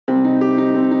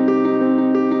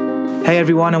Hey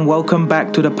everyone, and welcome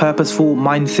back to the Purposeful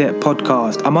Mindset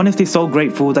podcast. I'm honestly so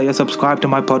grateful that you're subscribed to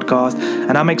my podcast,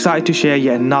 and I'm excited to share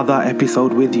yet another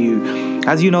episode with you.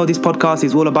 As you know, this podcast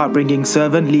is all about bringing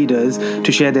servant leaders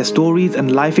to share their stories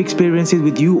and life experiences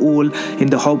with you all in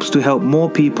the hopes to help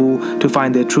more people to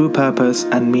find their true purpose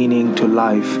and meaning to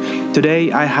life.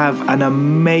 Today, I have an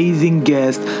amazing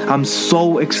guest. I'm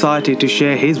so excited to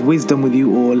share his wisdom with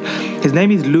you all. His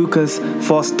name is Lucas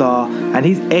Foster, and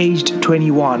he's aged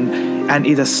 21 and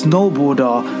is a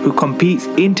snowboarder who competes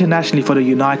internationally for the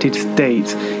United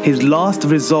States. His last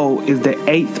result is the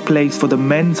 8th place for the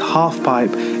men's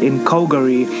halfpipe in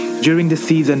Calgary during the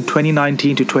season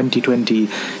 2019 to 2020.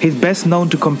 He's best known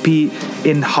to compete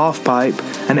in halfpipe,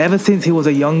 and ever since he was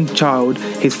a young child,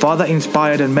 his father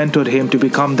inspired and mentored him to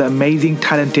become the amazing,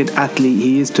 talented athlete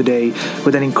he is today,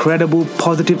 with an incredible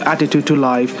positive attitude to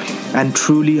life and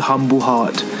truly humble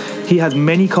heart. He has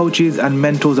many coaches and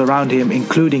mentors around him,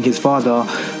 including his father,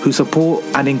 who support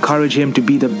and encourage him to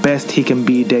be the best he can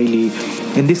be daily.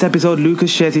 In this episode,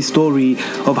 Lucas shares his story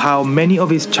of how many of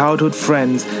his childhood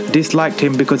friends disliked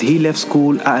him because he left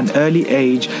school at an early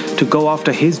age to go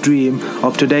after his dream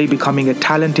of today becoming a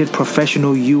talented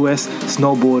professional US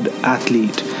snowboard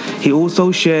athlete. He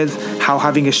also shares how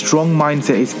having a strong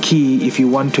mindset is key if you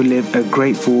want to live a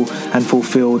grateful and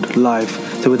fulfilled life.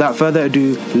 So without further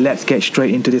ado, let's get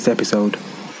straight into this episode.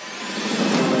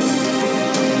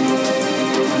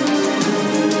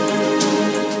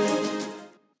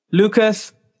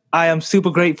 Lucas, I am super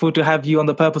grateful to have you on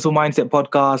the Purposeful Mindset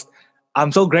podcast.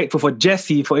 I'm so grateful for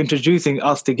Jesse for introducing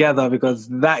us together, because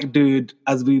that dude,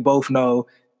 as we both know,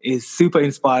 is super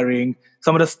inspiring.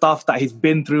 Some of the stuff that he's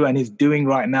been through and he's doing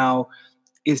right now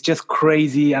is just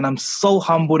crazy. And I'm so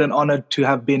humbled and honored to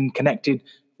have been connected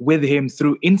with him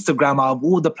through Instagram out of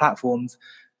all the platforms.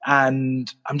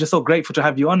 And I'm just so grateful to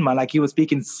have you on, man. Like, he was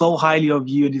speaking so highly of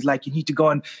you, and he's like, you need to go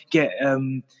and get,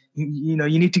 you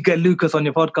need to get Lucas on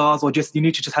your podcast, or just, you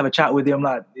need to just have a chat with him.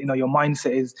 Like, your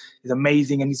mindset is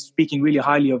amazing, and he's speaking really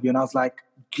highly of you. And I was like,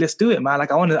 let's do it, man.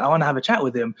 Like, I want to have a chat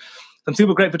with him. So I'm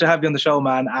super grateful to have you on the show,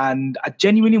 man. And I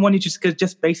genuinely want you to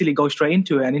just basically go straight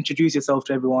into it and introduce yourself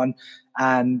to everyone.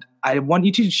 And I want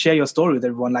you to share your story with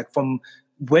everyone, like, from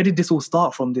where did this all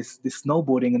start from, this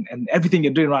snowboarding and everything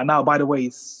you're doing right now. By the way,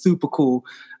 is super cool.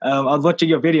 I was watching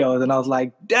your videos and I was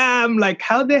like, damn, like,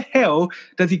 how the hell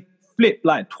does he flip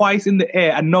like twice in the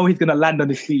air and know he's going to land on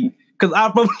his feet? Because I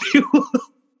probably will.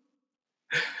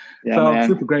 Yeah, so man. I'm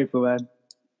super grateful, man.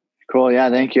 Cool.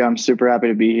 Yeah, thank you. I'm super happy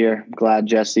to be here. I'm glad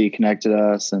Jesse connected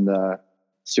us, and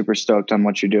super stoked on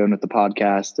what you're doing with the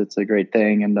podcast. It's a great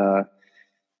thing. And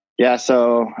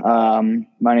so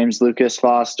my name is Lucas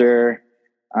Foster.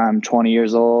 I'm 20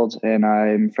 years old, and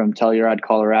I'm from Telluride,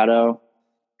 Colorado.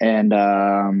 And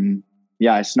I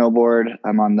snowboard.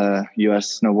 I'm on the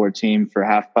US Snowboard team for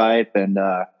halfpipe, and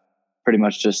pretty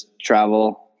much just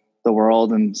travel the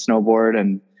world and snowboard.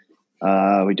 And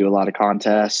we do a lot of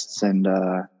contests, and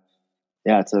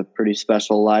it's a pretty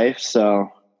special life.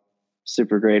 So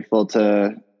super grateful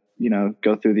to,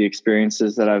 go through the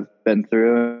experiences that I've been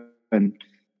through. And,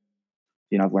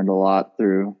 I've learned a lot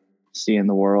through seeing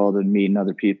the world and meeting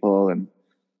other people. And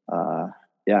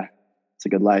it's a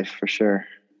good life for sure.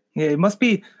 Yeah, it must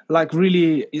be like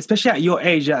really, especially at your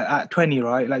age, at 20,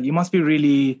 right? Like, you must be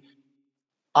really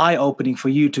eye-opening for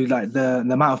you to, like, the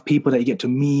amount of people that you get to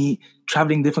meet,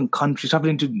 traveling different countries,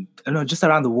 traveling to, just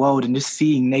around the world, and just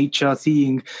seeing nature,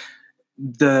 seeing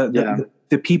the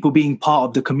people being part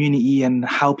of the community and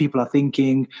how people are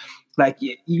thinking. Like,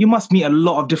 you must meet a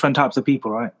lot of different types of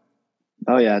people, right?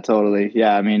 Oh yeah, totally.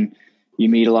 Yeah. I mean, you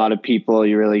meet a lot of people,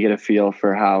 you really get a feel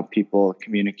for how people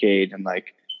communicate. And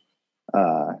like,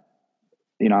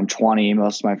 I'm 20,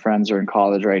 most of my friends are in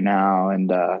college right now. And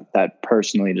that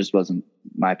personally just wasn't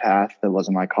my path. That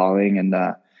wasn't my calling. And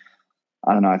I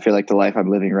don't know, I feel like the life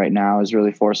I'm living right now has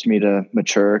really forced me to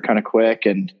mature kind of quick.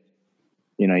 And,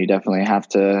 you definitely have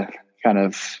to kind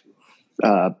of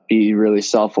be really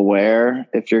self-aware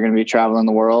if you're going to be traveling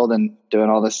the world and doing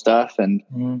all this stuff. And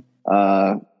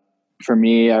for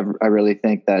me, I really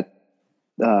think that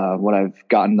what I've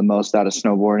gotten the most out of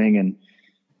snowboarding and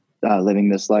living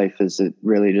this life is it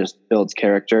really just builds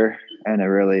character, and it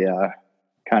really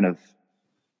kind of,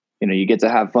 you get to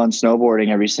have fun snowboarding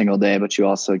every single day, but you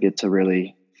also get to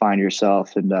really find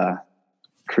yourself and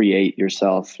create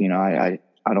yourself. I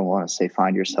don't want to say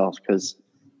find yourself, because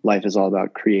life is all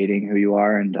about creating who you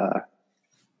are. And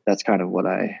that's kind of what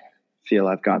I feel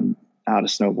I've gotten out of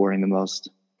snowboarding the most.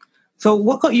 So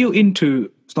what got you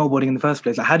into snowboarding in the first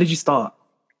place? Like, how did you start?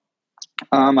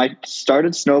 I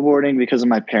started snowboarding because of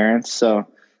my parents. So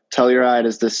Telluride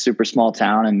is this super small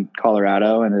town in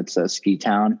Colorado, and it's a ski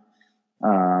town.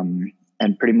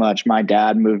 And pretty much my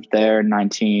dad moved there in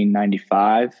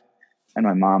 1995 and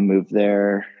my mom moved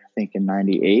there, I think in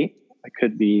 98. I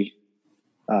could be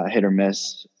hit or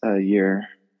miss a year.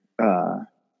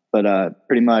 But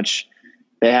pretty much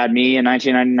they had me in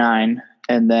 1999.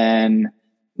 And then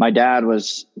my dad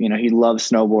was, he loved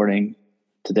snowboarding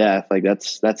to death. Like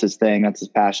that's his thing. That's his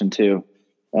passion too.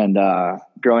 And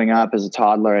growing up as a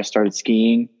toddler, I started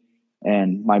skiing.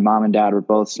 And my mom and dad were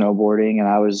both snowboarding, and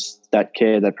I was that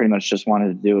kid that pretty much just wanted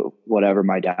to do whatever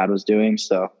my dad was doing.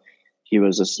 So he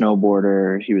was a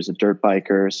snowboarder, he was a dirt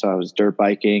biker, so I was dirt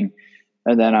biking.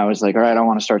 And then I was like, all right, I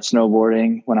want to start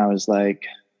snowboarding when I was like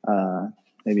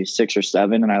maybe 6 or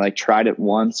 7. And I like tried it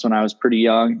once when I was pretty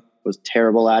young, was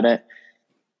terrible at it.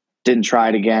 Didn't try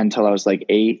it again until I was like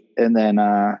 8. And then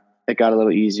it got a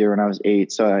little easier when I was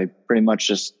 8. So I pretty much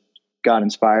just got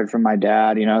inspired from my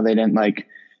dad. They didn't like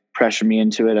pressure me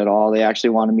into it at all. They actually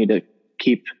wanted me to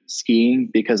keep skiing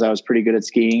because I was pretty good at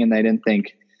skiing, and they didn't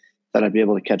think that I'd be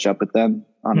able to catch up with them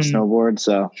on a snowboard.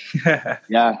 So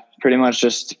yeah, pretty much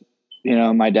just,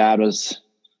 my dad was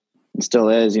and still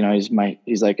is,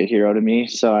 he's like a hero to me.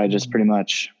 So I just pretty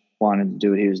much wanted to do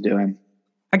what he was doing.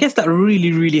 I guess that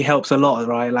really, really helps a lot,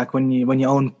 right? Like when your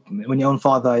own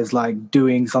father is like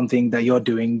doing something that you're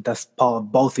doing that's part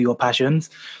of both of your passions,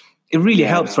 it really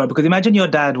helps, right? Because imagine your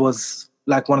dad was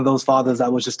like one of those fathers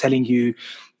that was just telling you,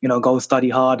 go study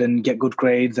hard and get good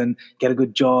grades and get a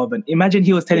good job. And imagine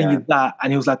he was telling you that,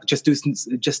 and he was like, just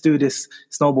do this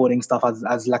snowboarding stuff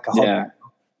as like a hobby.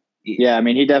 Yeah. I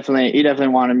mean, he definitely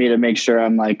wanted me to make sure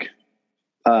I'm like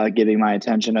giving my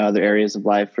attention to other areas of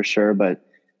life for sure. But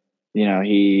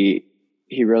he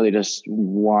really just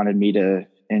wanted me to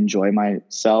enjoy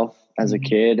myself as a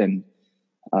kid. And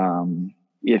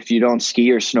if you don't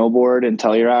ski or snowboard in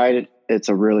Telluride, it's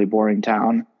a really boring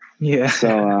town. Yeah.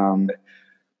 So,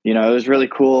 it was really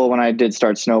cool when I did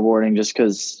start snowboarding, just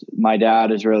because my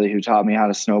dad is really who taught me how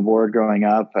to snowboard growing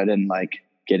up. I didn't like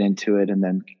get into it and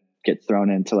then get thrown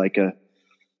into like a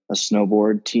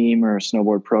snowboard team or a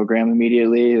snowboard program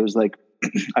immediately. It was like,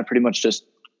 I pretty much just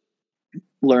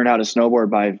learned how to snowboard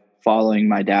by following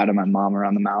my dad and my mom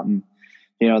around the mountain.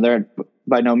 They're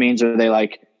by no means are they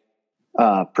like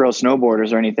pro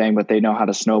snowboarders or anything, but they know how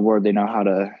to snowboard. They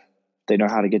know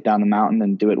how to get down the mountain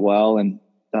and do it well. And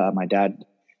my dad,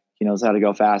 he knows how to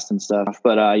go fast and stuff.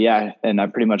 But and I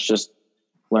pretty much just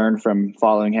learned from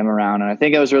following him around. And I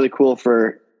think it was really cool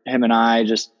for him and I,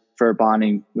 just for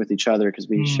bonding with each other, because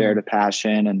we shared a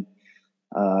passion, and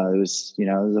it was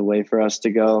a way for us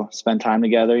to go spend time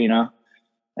together.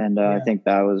 And I think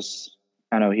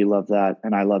I know he loved that,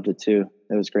 and I loved it too.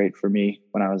 It was great for me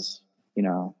when I was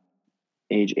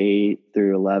age 8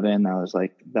 through 11. That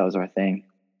was our thing.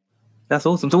 That's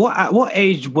awesome. So what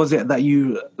age was it that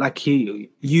you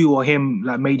or him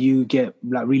like made you get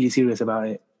like really serious about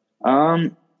it?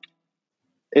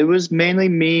 It was mainly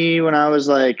me when I was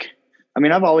like,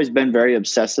 I've always been very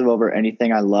obsessive over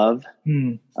anything I love.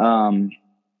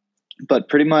 But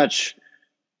pretty much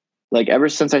like ever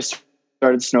since I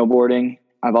started snowboarding,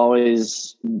 I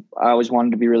always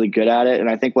wanted to be really good at it. And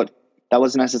I think that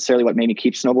wasn't necessarily what made me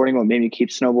keep snowboarding. What made me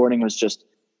keep snowboarding was just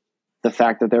the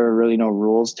fact that there were really no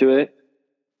rules to it.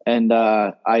 And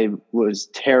I was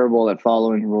terrible at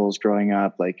following rules growing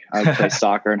up. Like I would play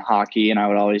soccer and hockey, and I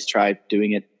would always try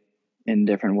doing it in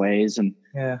different ways, and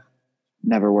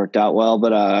never worked out well.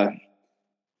 But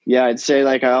I'd say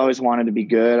like I always wanted to be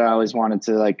good. I always wanted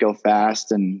to like go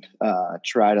fast and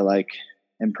try to like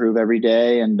improve every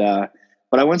day. And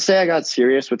but I wouldn't say I got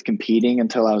serious with competing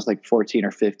until I was like 14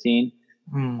 or 15.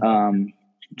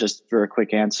 Just for a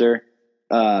quick answer.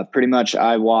 Pretty much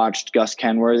I watched Gus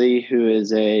Kenworthy, who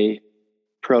is a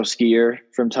pro skier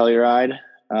from Telluride.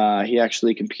 He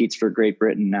actually competes for Great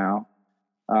Britain now.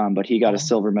 But he got a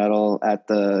silver medal at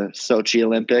the Sochi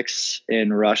Olympics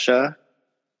in Russia,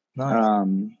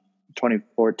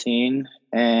 2014.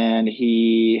 And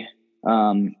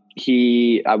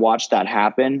I watched that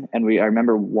happen. And I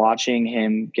remember watching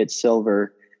him get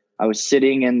silver. I was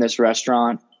sitting in this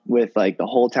restaurant with like the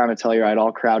whole town of Telluride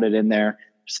all crowded in there.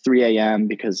 It's 3 a.m.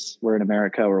 because we're in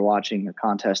America. We're watching a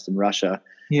contest in Russia.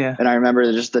 Yeah. And I remember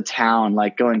just the town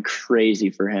like going crazy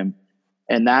for him.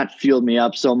 And that fueled me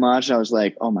up so much. I was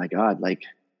like, oh my God, like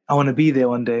I want to be there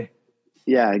one day.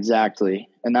 Yeah, exactly.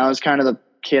 And that was kind of the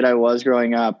kid I was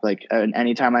growing up. Like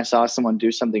anytime I saw someone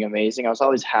do something amazing, I was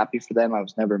always happy for them. I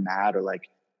was never mad or like,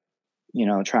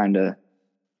 trying to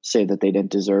say that they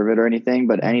didn't deserve it or anything.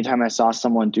 But anytime I saw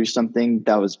someone do something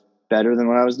that was better than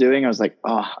what I was doing, I was like,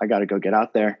 oh, I got to go get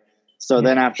out there. So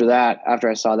then after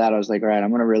I saw that, I was like, all right, I'm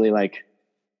going to really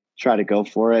try to go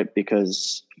for it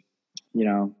because,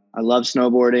 I love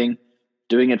snowboarding.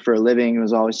 doing it for a living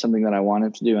was always something that I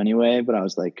wanted to do anyway, but I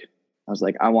was like,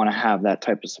 I want to have that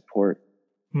type of support.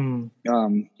 You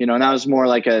know, and that was more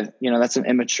like that's an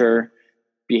immature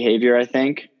behavior, I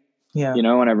think. Yeah. You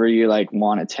know, whenever you like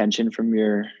want attention from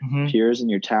your peers in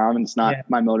your town, and it's not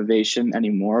my motivation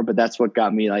anymore, but that's what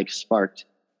got me like sparked.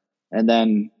 And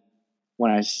then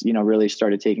when I, really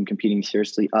started taking competing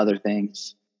seriously, other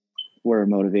things were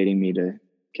motivating me to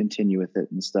continue with it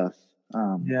and stuff.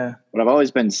 But I've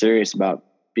always been serious about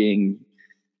being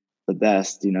the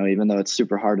best, even though it's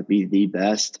super hard to be the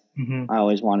best. I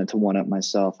always wanted to one up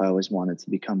myself. I always wanted to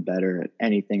become better at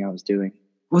anything I was doing.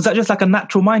 Was that just like a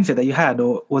natural mindset that you had,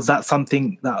 or was that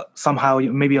something that somehow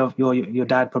maybe your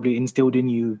dad probably instilled in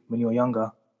you when you were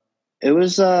younger? It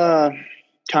was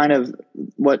kind of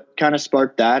what kind of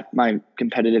sparked that. My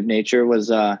competitive nature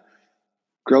was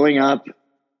growing up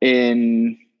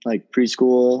in like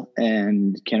preschool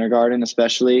and kindergarten,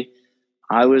 especially.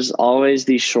 I was always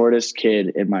the shortest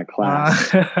kid in my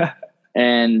class.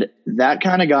 And that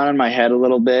kind of got in my head a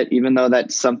little bit, even though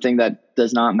that's something that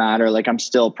does not matter. Like I'm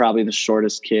still probably the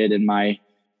shortest kid in my,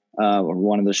 or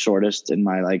one of the shortest in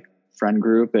my like friend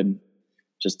group. And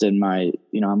just in my,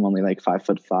 I'm only like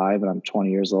 5'5" and I'm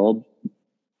 20 years old.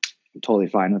 I'm totally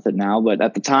fine with it now. But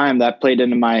at the time that played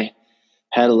into my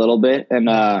head a little bit. And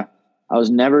I was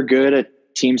never good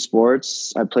at team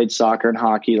sports. I played soccer and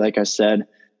hockey, like I said.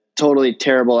 Totally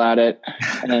terrible at it.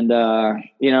 And,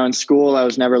 in school, I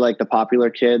was never like the popular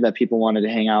kid that people wanted to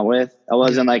hang out with. I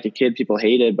wasn't like a kid people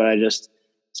hated, but I just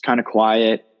was kind of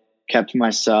quiet, kept to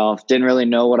myself, didn't really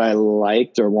know what I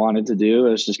liked or wanted to do.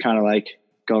 It was just kind of like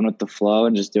going with the flow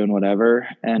and just doing whatever.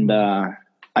 And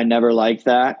I never liked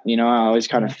that. I always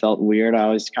kind of felt weird. I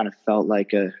always kind of felt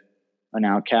like an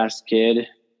outcast kid.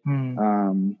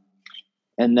 And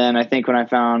then I think when I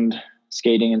found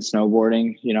skating and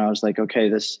snowboarding, I was like, okay,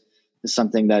 this is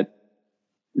something that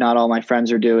not all my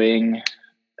friends are doing.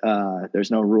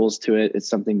 There's no rules to it. It's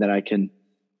something that I can,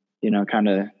 kind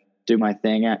of do my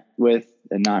thing with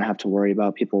and not have to worry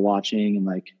about people watching.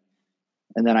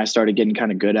 And then I started getting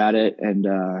kind of good at it. And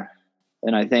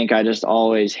I think I just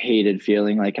always hated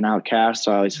feeling like an outcast.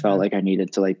 So I always felt like I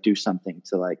needed to like do something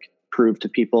to like prove to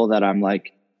people that I'm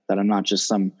not just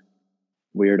some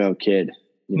weirdo kid.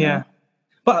 You know?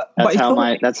 But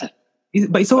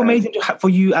it's so amazing for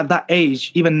you at that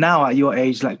age, even now at your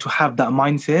age, like to have that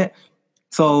mindset.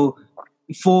 So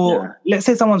let's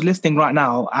say someone's listening right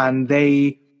now and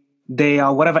they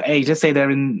are whatever age, let's say they're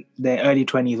in their early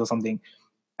 20s or something,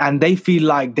 and they feel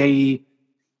like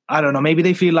maybe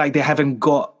they feel like they haven't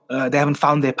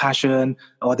found their passion,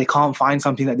 or they can't find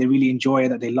something that they really enjoy,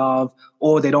 that they love,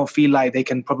 or they don't feel like they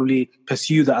can probably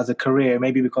pursue that as a career,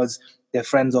 maybe because their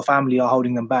friends or family are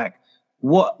holding them back.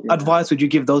 What advice would you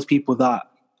give those people that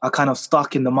are kind of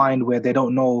stuck in the mind where they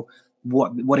don't know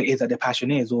what it is that their passion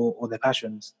is or their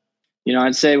passions?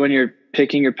 I'd say when you're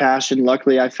picking your passion,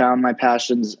 luckily I found my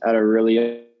passions at a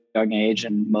really young age,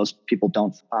 and most people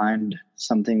don't find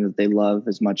something that they love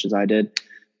as much as I did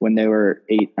when they were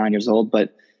 8, 9 years old.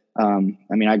 But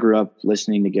I grew up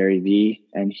listening to Gary Vee,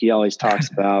 and he always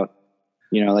talks about,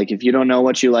 like if you don't know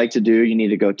what you like to do, you need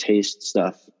to go taste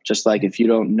stuff. Just like if you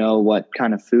don't know what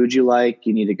kind of food you like,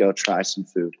 you need to go try some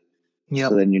food.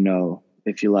 So then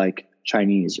if you like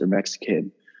Chinese or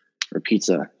Mexican or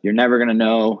pizza. You're never going to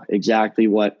know exactly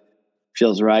what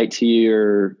feels right to you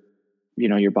or,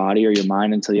 your body or your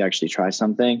mind until you actually try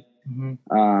something.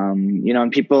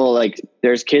 And people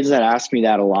there's kids that ask me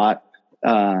that a lot.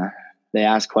 They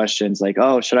ask questions like,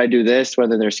 oh, should I do this?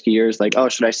 Whether they're skiers, like, oh,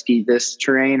 should I ski this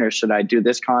terrain, or should I do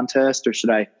this contest, or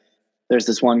there's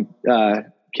this one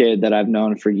kid that I've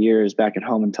known for years back at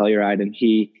home in Telluride, and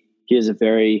he is a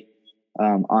very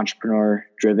entrepreneur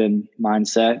driven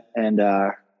mindset, and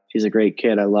he's a great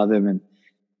kid. I love him. And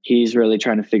he's really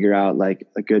trying to figure out like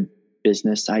a good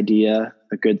business idea,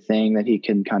 a good thing that he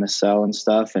can kind of sell and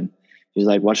stuff. And he's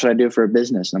like, what should I do for a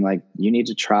business? And I'm like, you need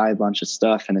to try a bunch of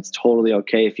stuff. And it's totally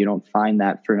okay if you don't find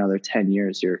that for another 10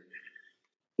 years. You're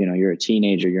a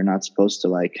teenager. You're not supposed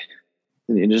to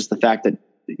just the fact that,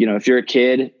 if you're a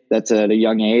kid that's at a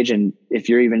young age, and if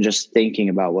you're even just thinking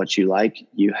about what you like,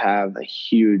 you have a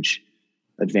huge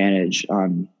advantage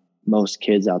on most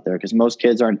kids out there. Because most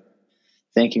kids aren't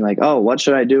thinking like, oh, what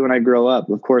should I do when I grow up?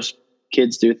 Of course,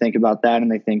 kids do think about that,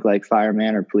 and they think like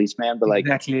fireman or policeman, but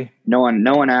exactly. no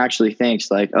one actually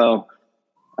thinks like, oh,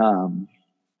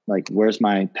 where's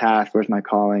my path? Where's my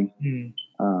calling?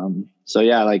 So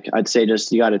yeah, I'd say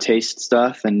just, you got to taste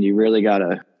stuff, and you really got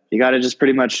to just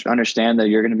pretty much understand that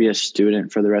you're going to be a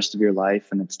student for the rest of your life.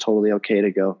 And it's totally okay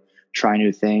to go try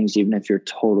new things, even if you're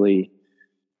totally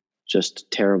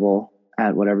just terrible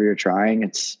at whatever you're trying.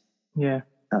 Yeah.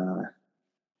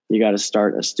 You got to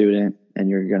start a student, and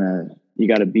you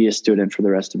got to be a student for the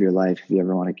rest of your life if you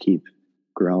ever want to keep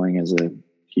growing as a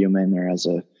human or as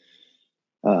a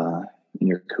in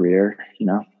your career, you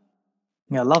know.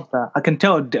 Yeah, I love that. I can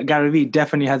tell Gary Vee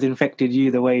definitely has infected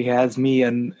you the way he has me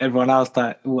and everyone else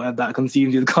that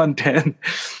consumes his content.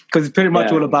 Because it's pretty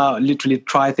much all about literally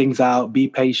try things out, be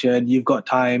patient. You've got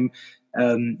time.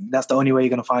 That's the only way you're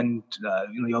going to find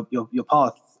your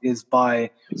path is by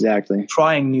Exactly.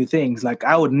 trying new things. Like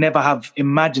I would never have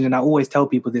imagined, and I always tell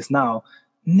people this now,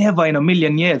 never in a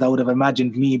million years I would have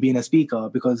imagined me being a speaker,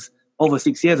 because over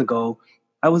 6 years ago,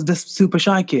 I was this super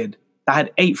shy kid. I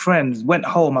had 8 friends, went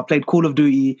home, I played Call of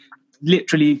Duty,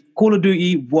 literally Call of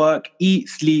Duty, work, eat,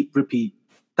 sleep, repeat.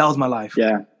 That was my life.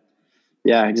 Yeah.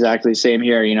 Yeah, exactly. Same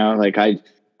here. You know, like I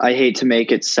hate to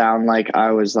make it sound like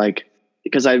I was like,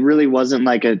 because I really wasn't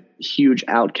like a huge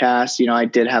outcast. You know, I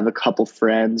did have a couple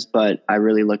friends, but I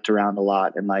really looked around a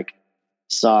lot and like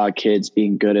saw kids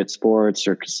being good at sports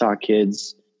or saw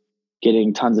kids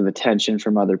getting tons of attention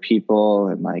from other people.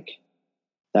 And like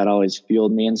that always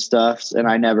fueled me and stuff. And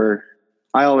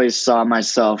I always saw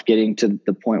myself getting to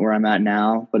the point where I'm at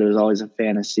now, but it was always a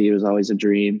fantasy. It was always a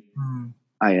dream.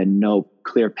 I had no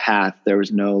clear path.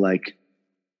 There's no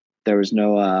there's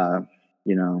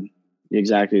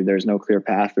no clear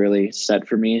path really set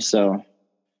for me. So,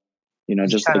 you know,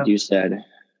 just like you said,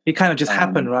 it kind of just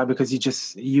happened, right? Because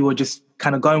you were just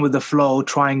kind of going with the flow,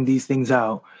 trying these things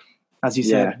out, as you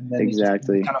said. Yeah,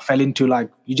 exactly. You kind of fell into I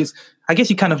guess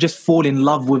you kind of just fall in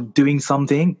love with doing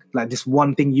something, like this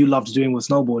one thing you loved doing was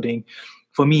snowboarding.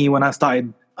 For me, when I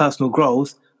started personal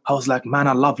growth, I was like, man,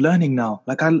 I love learning now.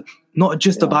 Like not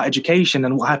just about education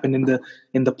and what happened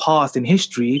in the past in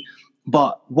history,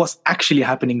 but what's actually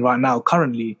happening right now,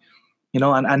 currently, you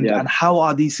know, and how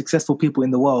are these successful people in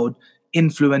the world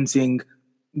influencing.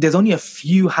 There's only a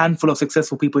few handful of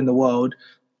successful people in the world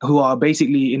who are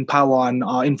basically in power and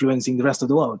are influencing the rest of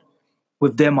the world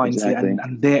with their mindset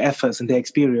and their efforts and their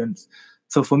experience.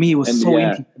 So for me, it was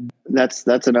interesting.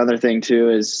 That's another thing too,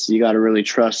 is you got to really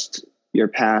trust your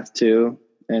path too.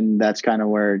 And that's kind of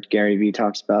where Gary Vee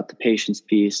talks about the patience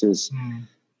piece is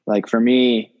like, for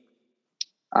me,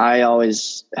 I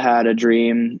always had a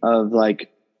dream of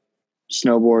like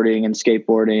snowboarding and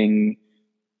skateboarding,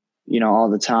 you know, all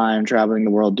the time, traveling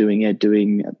the world,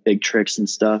 doing big tricks and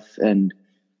stuff. And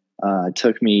it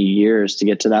took me years to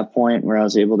get to that point where I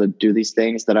was able to do these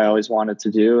things that I always wanted to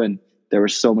do. And there were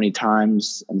so many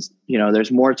times, and, you know,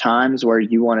 there's more times where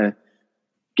you want to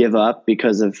give up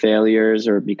because of failures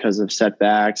or because of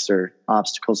setbacks or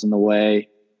obstacles in the way.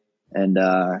 And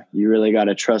you really got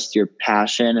to trust your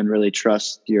passion and really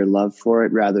trust your love for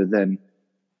it, rather than,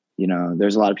 you know,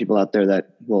 there's a lot of people out there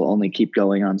that will only keep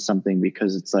going on something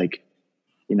because it's like,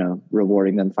 you know,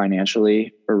 rewarding them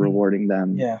financially or rewarding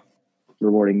them,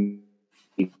 rewarding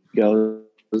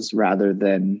egos rather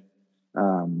than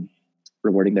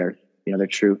rewarding their, you know, their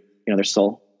true, you know, their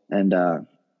soul. And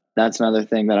that's another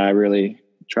thing that I really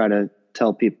try to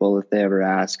tell people if they ever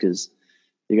ask is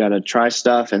you got to try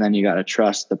stuff and then you got to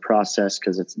trust the process,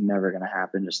 because it's never going to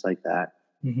happen just like that.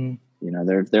 You know,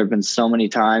 there have been so many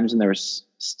times, and there's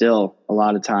still a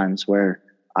lot of times where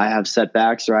I have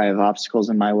setbacks or I have obstacles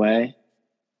in my way,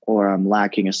 or I'm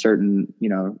lacking a certain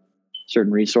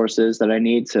resources that I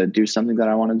need to do something that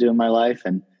I want to do in my life.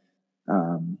 And,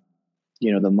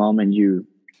 you know, the moment you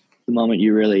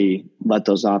really let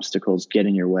those obstacles get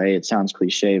in your way, it sounds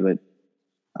cliche, but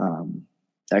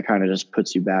that kind of just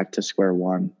puts you back to square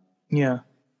one. Yeah.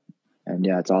 And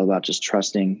it's all about just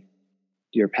trusting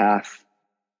your path.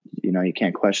 You know, you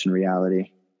can't question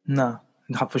reality. No,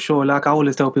 for sure. Like I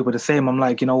always tell people the same. I'm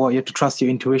like, you know what, you have to trust your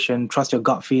intuition, trust your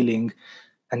gut feeling,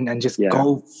 and just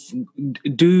go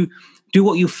do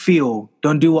what you feel.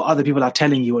 Don't do what other people are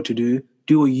telling you what to do.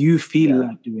 Do what you feel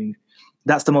like doing.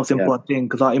 That's the most important thing,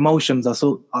 because our emotions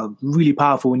are really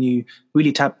powerful when you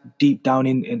really tap deep down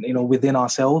in you know, within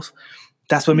ourselves.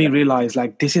 That's when we realize,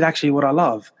 like, this is actually what I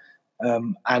love.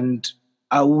 And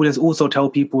I always also tell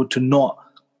people to not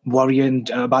worry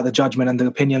about the judgment and the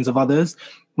opinions of others.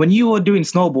 When you were doing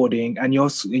snowboarding and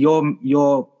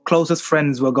your closest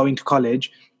friends were going to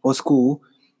college or school,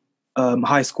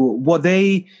 high school, were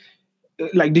they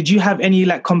like, did you have any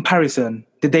like comparison?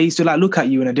 Did they used to like look at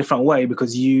you in a different way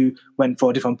because you went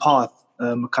for a different path,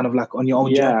 kind of like on your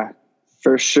own journey? Yeah,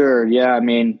 for sure. Yeah, I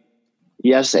mean,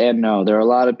 yes and no. There are a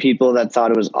lot of people that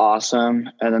thought it was awesome,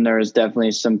 and then there was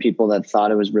definitely some people that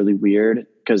thought it was really weird,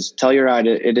 because Telluride,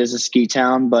 it is a ski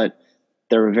town, but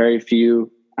there were very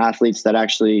few athletes that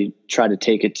actually try to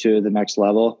take it to the next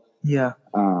level. Yeah.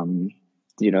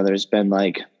 You know, there's been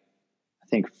like, I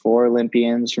think 4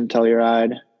 Olympians from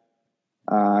Telluride.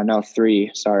 No,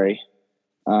 3, sorry.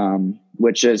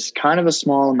 Which is kind of a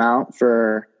small amount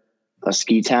for a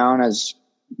ski town as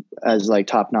like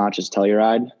top notch as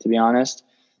Telluride, to be honest.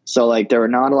 So like there were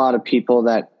not a lot of people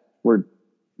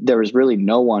there was really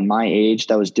no one my age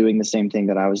that was doing the same thing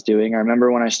that I was doing. I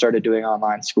remember when I started doing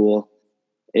online school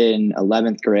in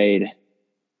 11th grade,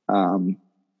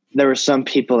 there were some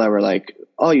people that were like,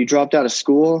 "Oh, you dropped out of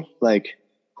school?" Like,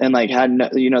 and like had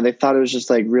no, they thought it was just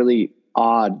like really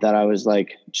odd that I was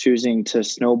like choosing to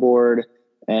snowboard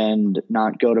and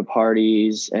not go to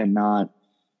parties and not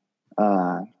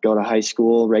go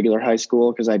to regular high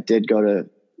school, because I did go to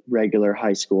regular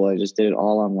high school. I just did it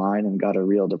all online and got a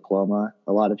real diploma.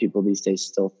 A lot of people these days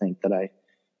still think that I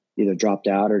either dropped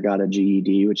out or got a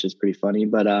GED, which is pretty funny.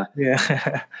 But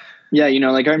yeah. yeah,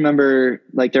 like I remember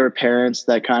like there were parents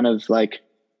that kind of like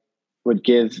would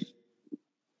give,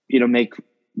 make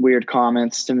weird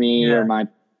comments to me or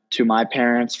to my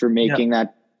parents for making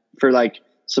that, for like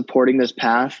supporting this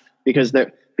path, because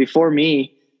before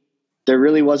me, there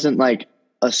really wasn't like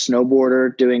a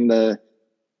snowboarder doing the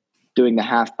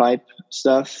halfpipe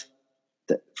stuff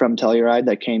from Telluride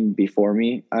that came before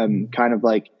me. I'm kind of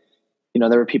like,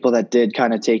 there were people that did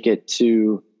kind of take it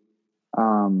to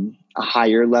a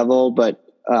higher level, but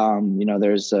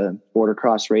there's a border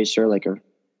cross racer, like a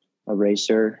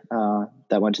racer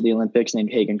that went to the Olympics named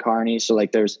Hagen Carney. So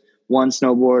like there's one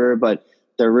snowboarder, but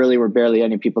there really were barely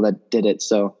any people that did it.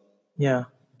 So yeah,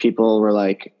 people were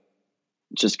like,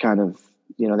 just kind of,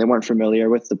 they weren't familiar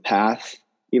with the path,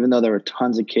 even though there were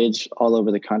tons of kids all over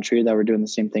the country that were doing the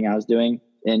same thing I was doing.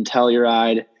 In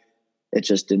Telluride, it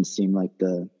just didn't seem like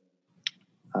to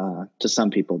some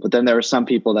people. But then there were some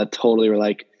people that totally were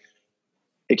like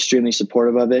extremely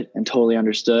supportive of it and totally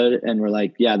understood and were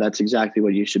like, yeah, that's exactly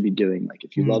what you should be doing. Like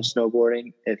if you love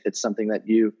snowboarding, if it's something that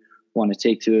you want to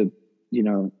take to,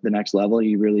 the next level,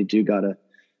 you really do gotta,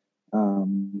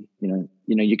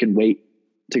 you can wait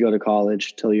to go to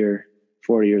college till you're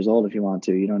 40 years old if you want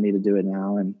to. You don't need to do it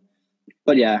now.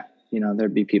 But yeah,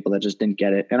 there'd be people that just didn't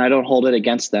get it, and I don't hold it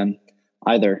against them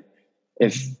either.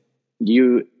 If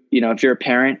if you're a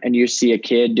parent and you see a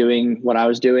kid doing what I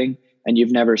was doing and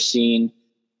you've never seen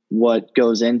what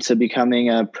goes into becoming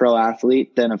a pro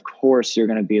athlete, then of course you're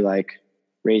going to be like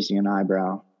raising an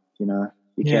eyebrow.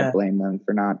 You can't blame them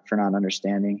for not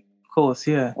understanding. Of course,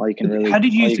 yeah. All you can really. How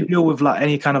did you used to deal with like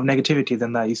any kind of negativity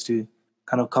then that used to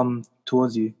kind of come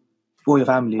towards you or your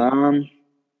family?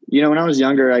 When I was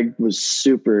younger, I was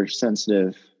super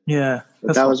sensitive. Yeah,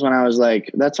 that's when I was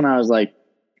like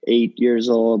 8 years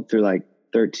old through like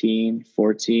 13,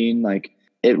 14. Like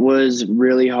it was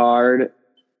really hard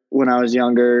when I was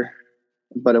younger,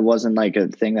 but it wasn't like a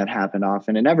thing that happened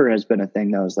often. It never has been a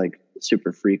thing that was like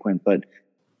super frequent, but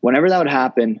whenever that would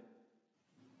happen,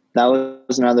 that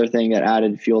was another thing that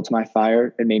added fuel to my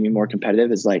fire and made me more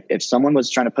competitive. Is like, if someone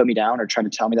was trying to put me down or trying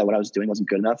to tell me that what I was doing wasn't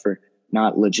good enough or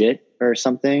not legit or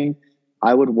something,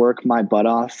 I would work my butt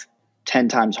off 10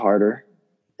 times harder.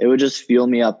 It would just fuel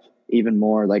me up even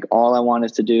more. Like all I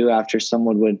wanted to do after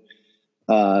someone would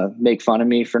make fun of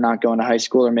me for not going to high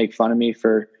school or make fun of me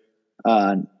for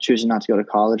choosing not to go to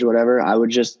college or whatever, I would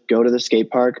just go to the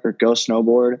skate park or go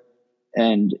snowboard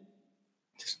and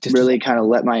just really kind of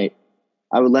let my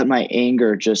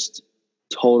anger just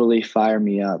totally fire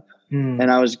me up.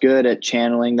 And I was good at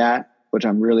channeling that, which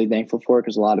I'm really thankful for,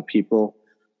 because a lot of people,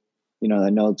 I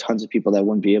know tons of people that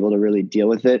wouldn't be able to really deal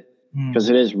with it, because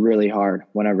it is really hard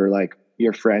whenever like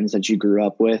your friends that you grew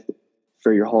up with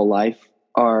for your whole life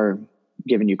are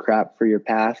giving you crap for your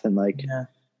path. And like,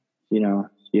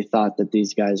 you thought that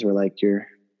these guys were like your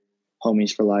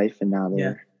homies for life, and now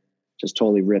they're just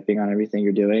totally ripping on everything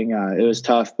you're doing. It was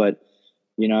tough, but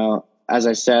as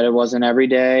I said, it wasn't every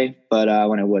day, but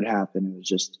when it would happen, it would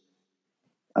just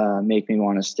make me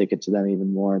want to stick it to them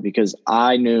even more, because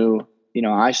I knew,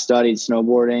 I studied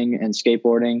snowboarding and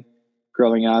skateboarding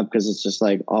growing up because it's just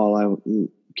like all I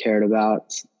cared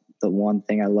about, the one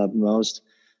thing I loved most.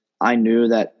 I knew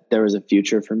that there was a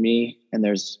future for me, and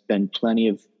there's been plenty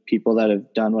of people that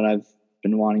have done what I've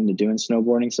been wanting to do in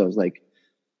snowboarding. So I was like,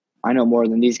 I know more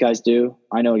than these guys do.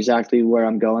 I know exactly where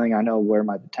I'm going. I know where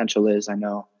my potential is. I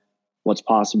know what's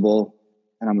possible,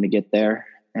 and I'm going to get there.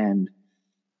 And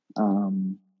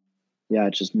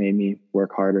it just made me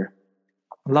work harder.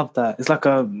 I love that. It's like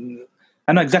I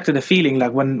know exactly the feeling.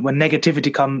 Like when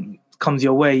negativity comes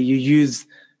your way, you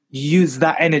use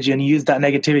that energy and use that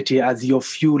negativity as your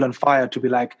fuel and fire to be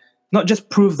like, not just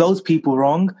prove those people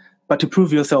wrong, but to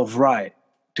prove yourself right.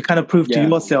 To kind of prove to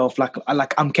yourself like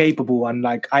I'm capable, and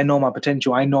like I know my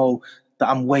potential. I know that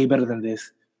I'm way better than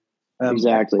this.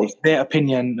 Exactly. Their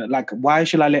opinion, like why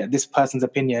should I let this person's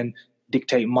opinion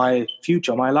dictate my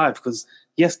future, my life. Because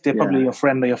yes, they're probably your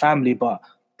friend or your family, but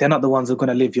they're not the ones who are going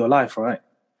to live your life, right?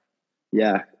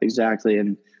 Yeah, exactly.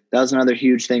 And that was another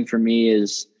huge thing for me,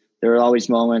 is there were always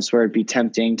moments where it'd be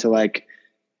tempting to like,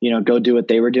 go do what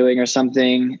they were doing or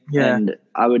something. Yeah. And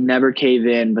I would never cave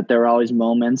in, but there were always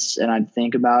moments, and I'd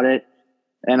think about it,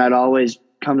 and I'd always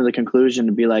come to the conclusion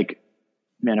to be like,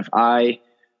 man, if I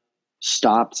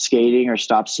stopped skating or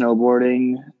stopped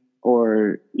snowboarding,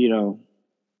 or,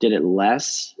 did it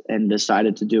less and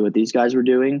decided to do what these guys were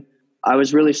doing, I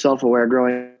was really self-aware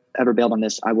growing, ever bailed on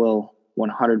this, I will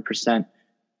 100%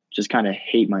 just kind of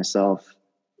hate myself.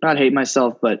 Not hate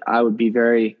myself, but I would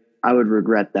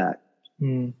regret that.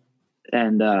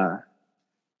 And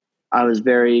I was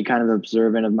very kind of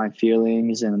observant of my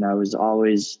feelings, and I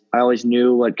always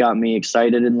knew what got me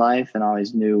excited in life, and I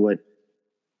always knew what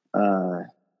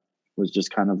was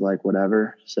just kind of like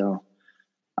whatever. So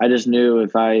I just knew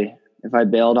if I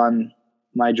bailed on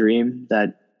my dream,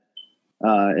 that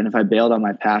and if I bailed on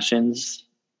my passions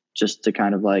just to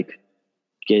kind of like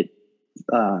get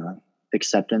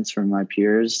acceptance from my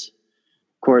peers,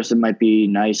 of course it might be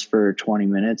nice for 20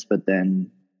 minutes, but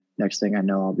then next thing I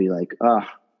know, I'll be like,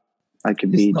 I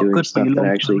could be doing stuff that I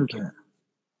actually can't.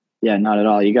 Yeah, not at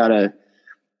all.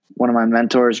 One of my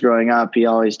mentors growing up, he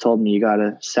always told me, you got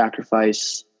to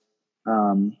sacrifice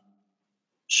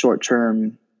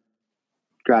short-term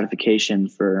gratification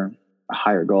for a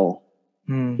higher goal.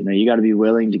 You got to be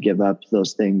willing to give up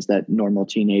those things that normal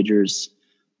teenagers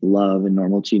love and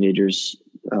normal teenagers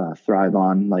thrive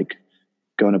on, like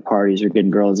going to parties or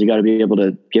getting girls. You got to be able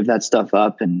to give that stuff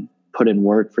up and put in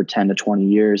work for 10 to 20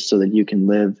 years so that you can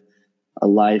live a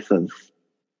life of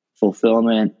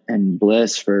fulfillment and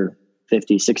bliss for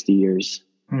 50, 60 years.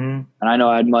 And I know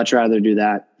I'd much rather do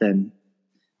that than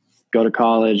go to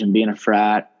college and be in a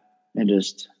frat and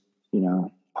just,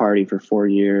 party for 4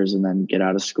 years and then get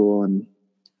out of school and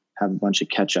have a bunch of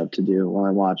catch up to do while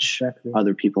I watch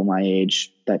other people my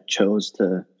age that chose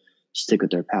to stick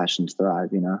with their passions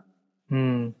thrive, Yeah,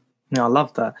 I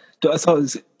love that. So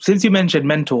since you mentioned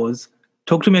mentors,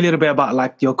 talk to me a little bit about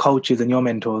like your coaches and your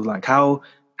mentors. Like how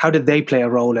did they play a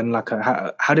role, and like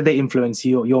how did they influence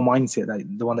your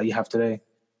mindset, the one that you have today?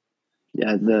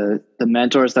 Yeah, the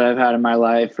mentors that I've had in my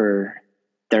life they're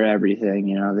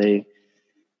everything.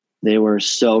 They were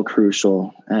so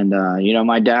crucial. And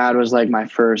my dad was like my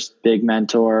first big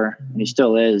mentor, and he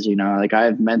still is. Like I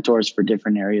have mentors for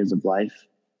different areas of life,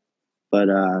 but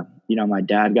my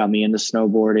dad got me into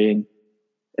snowboarding,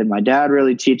 and my dad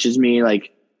really teaches me,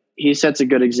 like, he sets a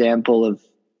good example of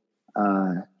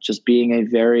just being a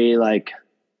very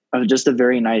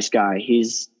very nice guy.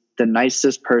 He's the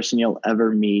nicest person you'll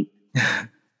ever meet.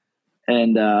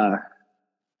 And I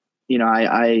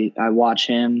watch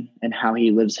him and how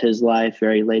he lives his life,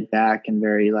 very laid back and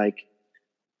very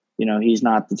he's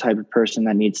not the type of person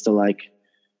that needs to like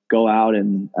go out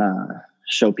and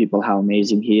show people how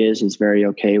amazing he is. He's very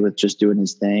okay with just doing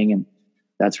his thing, and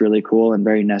that's really cool and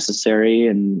very necessary.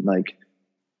 And like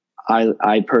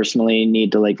I personally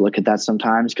need to like look at that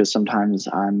sometimes, because sometimes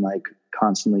I'm like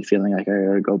constantly feeling like I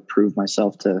gotta go prove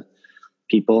myself to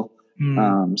people.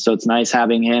 So it's nice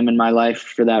having him in my life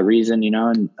for that reason,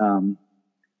 and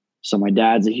so my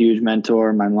dad's a huge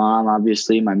mentor. My mom,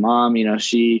 obviously,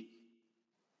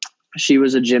 she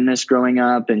was a gymnast growing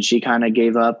up, and she kind of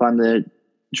gave up on the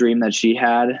dream that she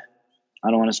had. I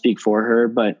don't want to speak for her,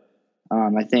 but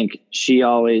I think she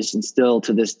always, and still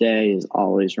to this day, is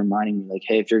always reminding me like,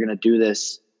 hey, if you're going to do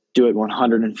this, do it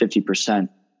 150%.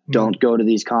 Don't go to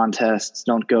these contests.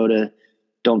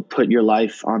 Don't put your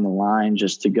life on the line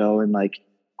just to go and like,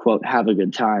 quote, have a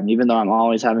good time. Even though I'm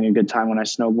always having a good time when I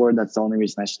snowboard, that's the only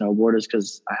reason I snowboard, is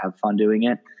because I have fun doing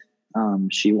it.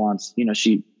 She wants,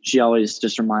 she always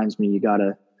just reminds me,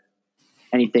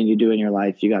 anything you do in your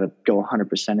life, you got to go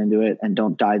 100% into it, and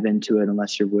don't dive into it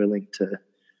unless you're willing to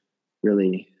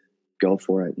really go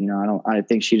for it. I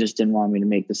think she just didn't want me to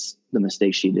make the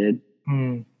mistake she did.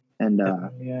 And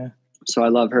so I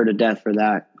love her to death for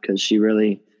that, because she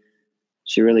really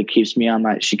keeps me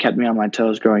she kept me on my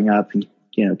toes growing up, and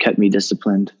kept me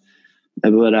disciplined.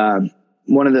 But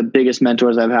one of the biggest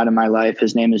mentors I've had in my life,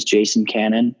 his name is Jason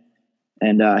Cannon,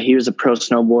 and he was a pro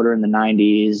snowboarder in the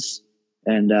 90s,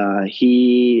 and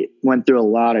he went through a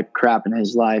lot of crap in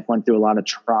his life, went through a lot of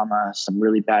trauma, some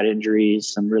really bad injuries,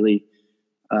 some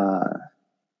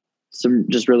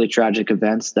just really tragic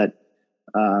events that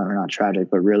or not tragic,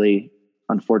 but really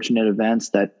unfortunate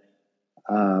events that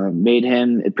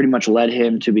it pretty much led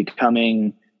him to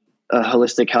becoming a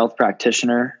holistic health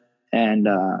practitioner. And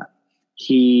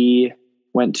he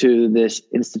went to this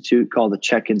institute called the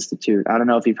Czech Institute. I don't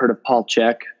know if you've heard of Paul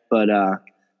Czech, but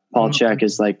Paul Chek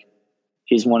is like,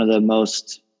 he's one of the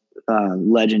most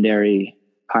legendary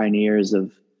pioneers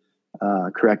of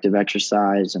corrective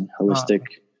exercise and holistic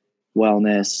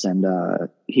wellness. And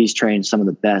he's trained some of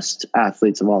the best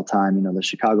athletes of all time. You know, the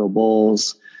Chicago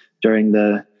Bulls during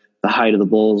the height of the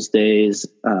Bulls days,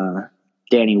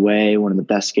 Danny Way, one of the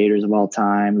best skaters of all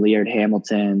time, Laird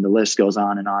Hamilton, the list goes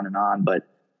on and on and on. But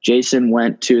Jason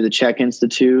went to the Chek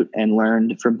Institute and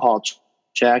learned from Paul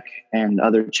Chek and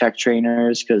other Chek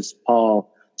trainers, because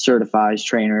Paul certifies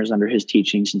trainers under his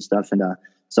teachings and stuff. And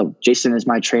so Jason is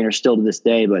my trainer still to this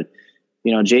day. But,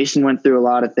 you know, Jason went through a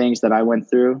lot of things that I went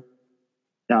through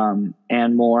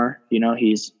and more. You know,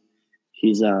 he's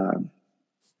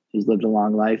lived a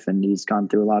long life and he's gone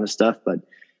through a lot of stuff. But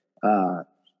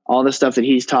all the stuff that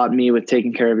he's taught me with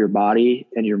taking care of your body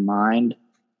and your mind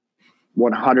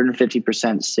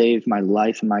 150% saved my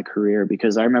life and my career.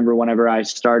 Because I remember whenever I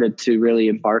started to really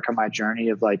embark on my journey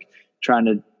of like trying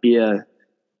to be a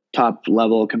top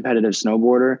level competitive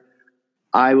snowboarder,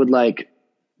 I would like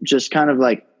just kind of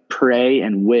like pray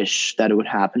and wish that it would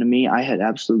happen to me. I had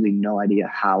absolutely no idea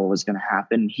how it was going to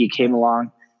happen. He came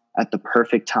along at the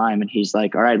perfect time and he's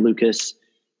like, all right, Lucas,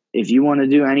 if you want to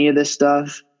do any of this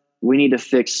stuff, we need to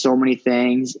fix so many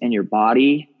things in your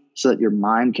body so that your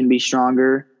mind can be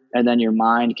stronger, and then your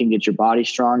mind can get your body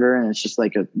stronger. And it's just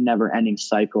like a never ending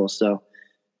cycle. So,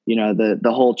 you know,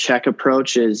 the whole Chek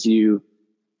approach is you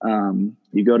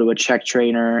go to a Chek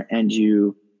trainer and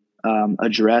you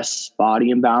address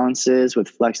body imbalances with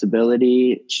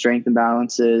flexibility, strength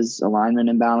imbalances, alignment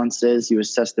imbalances. You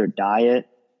assess their diet.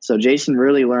 So Jason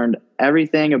really learned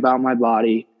everything about my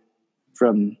body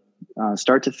from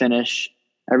start to finish,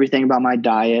 everything about my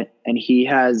diet. And he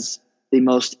has the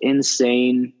most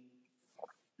insane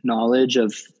knowledge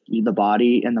of the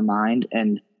body and the mind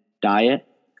and diet.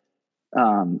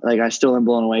 Like I still am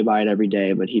blown away by it every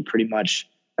day, but he pretty much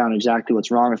found exactly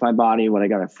what's wrong with my body, what I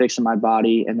got to fix in my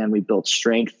body. And then we built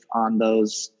strength on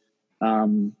those,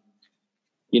 you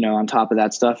know, on top of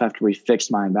that stuff after we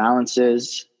fixed my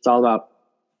imbalances. It's all about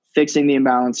fixing the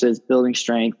imbalances, building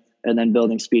strength, and then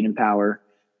building speed and power.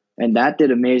 And that did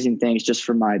amazing things just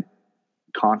for my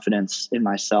confidence in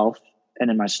myself and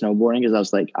in my snowboarding. Because I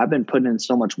was like, I've been putting in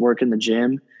so much work in the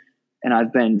gym and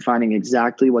I've been finding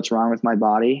exactly what's wrong with my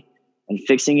body and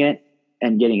fixing it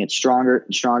and getting it stronger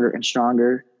and stronger and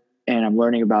stronger. And I'm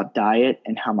learning about diet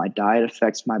and how my diet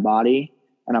affects my body.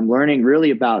 And I'm learning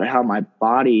really about how my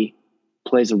body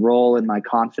plays a role in my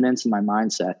confidence and my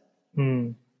mindset.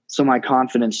 So my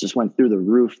confidence just went through the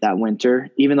roof that winter.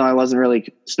 Even though I wasn't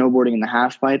really snowboarding in the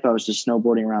half pipe, I was just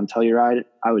snowboarding around Telluride.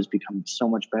 I was becoming so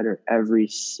much better every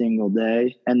single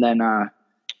day. And then,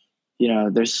 you know,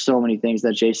 there's so many things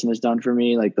that Jason has done for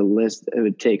me. Like the list, it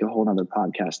would take a whole nother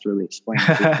podcast to really explain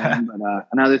everything. But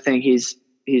another thing he's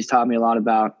taught me a lot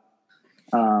about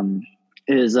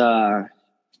is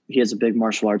he has a big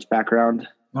martial arts background.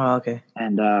 Oh, okay.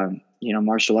 And, you know,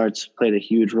 martial arts played a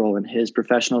huge role in his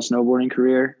professional snowboarding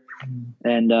career.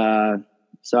 And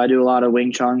so I do a lot of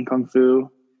Wing Chun, Kung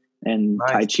Fu, and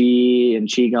Tai Chi and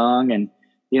Qigong. And,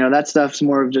 you know, that stuff's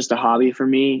more of just a hobby for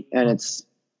me. And it's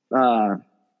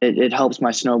it helps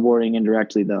my snowboarding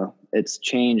indirectly, though. It's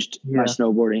changed my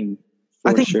snowboarding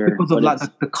for I think sure. it's because of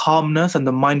like the calmness and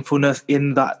the mindfulness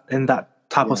in that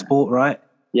type of sport, right?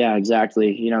 Yeah,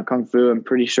 exactly. You know, Kung Fu, I'm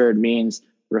pretty sure it means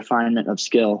refinement of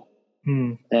skill.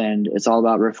 And it's all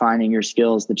about refining your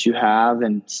skills that you have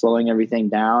and slowing everything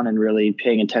down and really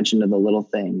paying attention to the little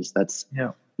things. That's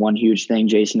one huge thing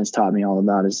Jason has taught me all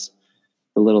about, is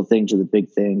the little things are the big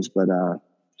things. But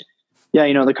yeah,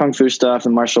 you know, the Kung Fu stuff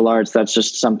and martial arts, that's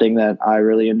just something that I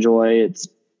really enjoy. It's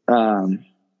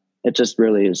it just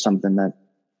really is something that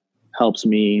helps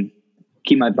me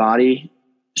keep my body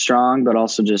strong, but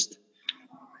also just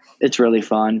it's really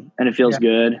fun and it feels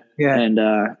good. And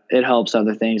it helps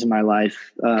other things in my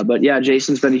life. But yeah,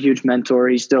 Jason's been a huge mentor.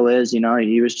 He still is. You know,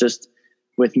 he was just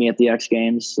with me at the X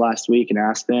Games last week in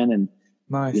Aspen. And,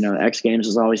 you know, X Games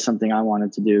was always something I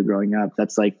wanted to do growing up.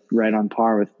 That's like right on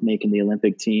par with making the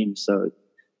Olympic team. So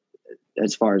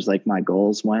as far as like my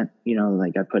goals went, you know,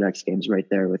 like I put X Games right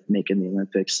there with making the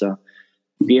Olympics. So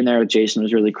being there with Jason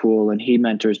was really cool. And he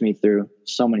mentors me through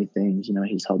so many things. You know,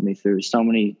 he's helped me through so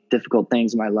many difficult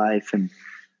things in my life. And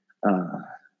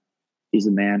he's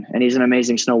a man. And he's an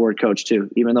amazing snowboard coach too.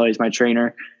 Even though he's my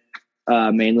trainer,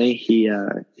 mainly, he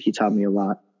taught me a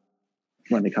lot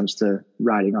when it comes to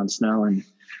riding on snow and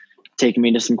taking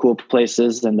me to some cool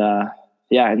places. And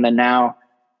and then now,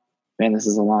 man, this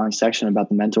is a long section about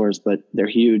the mentors, but they're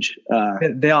huge.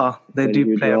 They are. They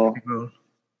do play a big role.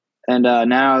 And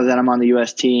now that I'm on the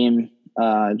US team,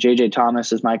 JJ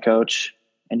Thomas is my coach.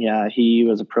 And yeah, he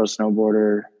was a pro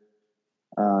snowboarder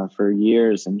for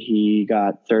years, and he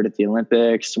got third at the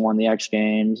Olympics, won the X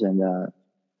Games, and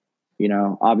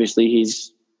obviously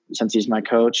since he's my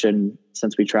coach and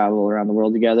since we travel around the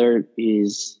world together,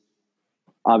 he's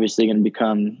obviously going to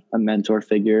become a mentor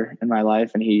figure in my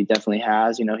life, and he definitely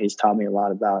has. He's taught me a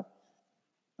lot about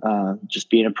just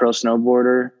being a pro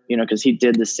snowboarder, because he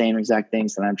did the same exact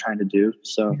things that I'm trying to do.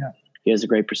 So he has a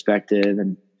great perspective,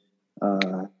 and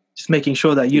just making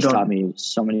sure that you don't. Taught me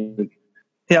so many.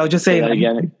 Yeah, I was just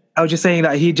saying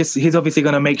that he's obviously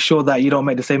going to make sure that you don't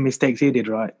make the same mistakes he did,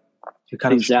 right?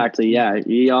 Exactly. Yeah.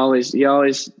 He always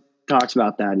talks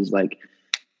about that. He's like,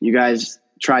 you guys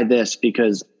try this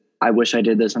because I wish I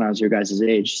did this when I was your guys'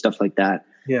 age, stuff like that.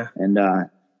 Yeah. And,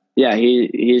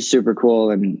 he's super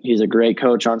cool, and he's a great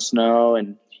coach on snow,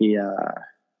 and he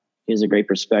has a great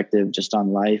perspective just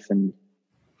on life and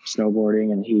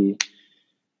snowboarding. And he,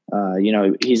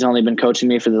 he's only been coaching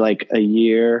me for like a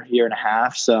year and a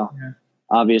half. So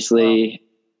obviously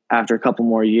after a couple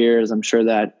more years, I'm sure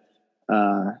that,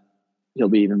 he'll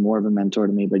be even more of a mentor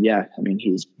to me. But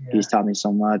he's taught me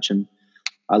so much, and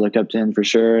I look up to him for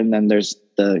sure. And then there's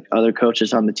the other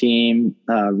coaches on the team,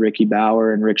 Ricky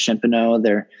Bauer and Rick Shimpano.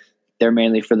 They're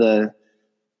mainly for the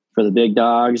big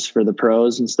dogs, for the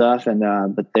pros and stuff. And,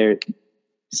 but they're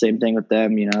same thing with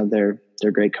them. They're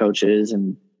great coaches,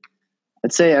 and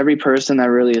I'd say every person that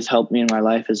really has helped me in my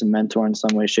life is a mentor in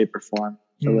some way, shape, or form.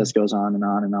 The list goes on and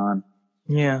on and on.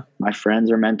 Yeah. My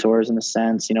friends are mentors in a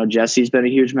sense. Jesse's been a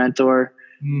huge mentor.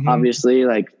 Obviously,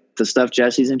 like the stuff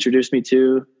Jesse's introduced me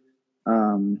to,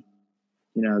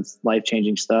 it's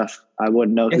life-changing stuff. I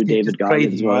wouldn't know who David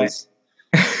Goggins was.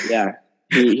 Right? Yeah.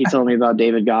 He told me about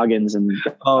David Goggins, and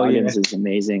Goggins is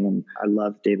amazing, and I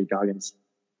love David Goggins.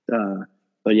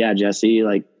 But yeah, Jesse,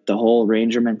 like the whole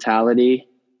Ranger mentality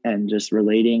and just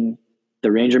relating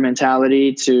the Ranger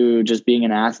mentality to just being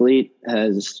an athlete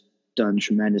has done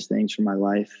tremendous things for my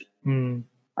life.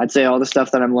 I'd say all the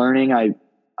stuff that I'm learning,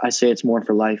 I say it's more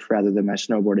for life rather than my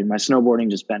snowboarding. My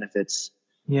snowboarding just benefits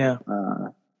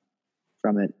from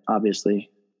it,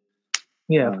 obviously.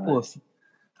 Yeah, of course.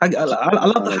 I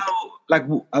love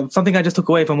how something I just took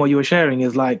away from what you were sharing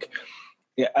is like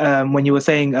when you were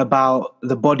saying about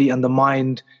the body and the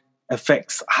mind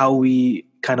affects how we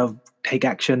kind of take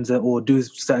actions or do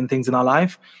certain things in our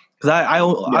life. Because I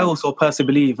also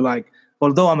personally believe, like,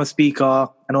 although I'm a speaker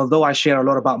and although I share a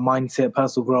lot about mindset,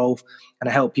 personal growth, and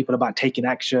I help people about taking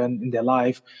action in their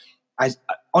life, I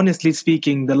honestly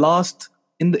speaking,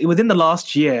 within the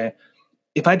last year,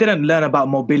 if I didn't learn about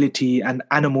mobility and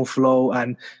animal flow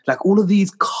and like all of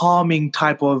these calming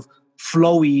type of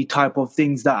flowy type of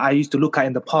things that I used to look at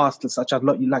in the past, such as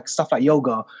like stuff like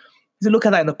yoga, I used to look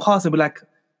at that in the past and be like,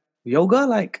 yoga?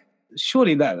 Like,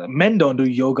 surely that men don't do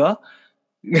yoga.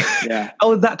 Yeah. I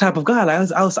was that type of guy.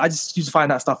 Like I just used to find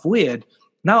that stuff weird.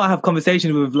 Now I have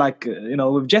conversations with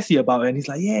with Jesse about it, and he's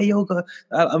like, yeah, yoga.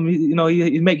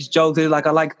 He makes jokes. He's like,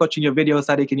 I like watching your videos,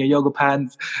 Sadiq, in your yoga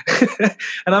pants.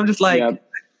 And I'm just like,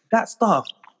 that stuff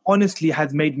honestly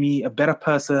has made me a better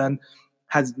person,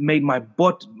 has made my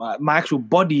actual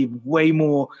body way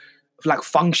more like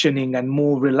functioning and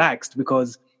more relaxed,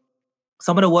 because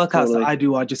some of the workouts that I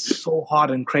do are just so hard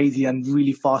and crazy and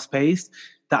really fast paced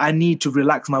that I need to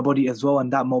relax my body as well,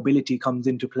 and that mobility comes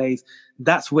into place.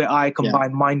 That's where I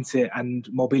combine mindset and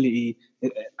mobility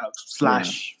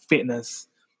 / fitness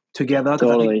together. Because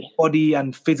I think body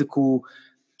and physical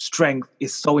strength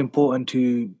is so important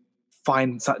to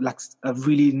find like a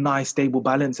really nice, stable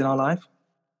balance in our life.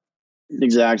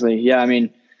 Exactly. Yeah, I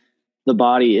mean, the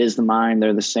body is the mind.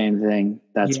 They're the same thing.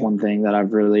 That's one thing that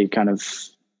I've really kind of,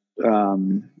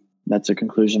 that's a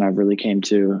conclusion I've really came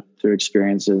to through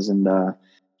experiences. And,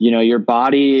 your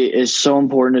body is so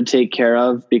important to take care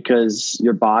of, because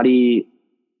your body,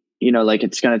 like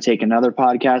it's going to take another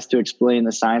podcast to explain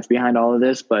the science behind all of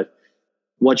this, but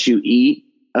what you eat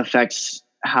affects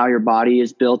how your body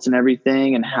is built and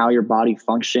everything, and how your body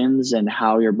functions and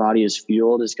how your body is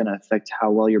fueled is going to affect how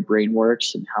well your brain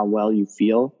works and how well you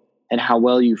feel. And how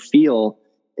well you feel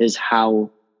is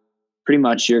how pretty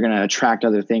much you're going to attract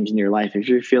other things in your life. If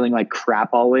you're feeling like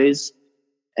crap always,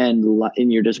 and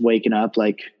you're just waking up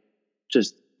like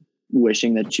just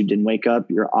wishing that you didn't wake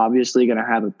up, you're obviously going to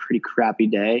have a pretty crappy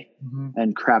day,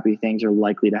 and crappy things are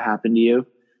likely to happen to you.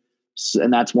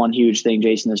 And that's one huge thing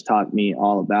Jason has taught me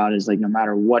all about, is like, no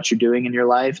matter what you're doing in your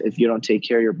life, if you don't take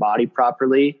care of your body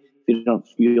properly, if you don't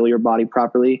fuel your body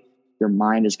properly, your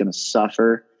mind is going to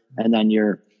suffer. And then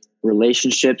your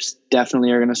relationships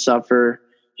definitely are going to suffer.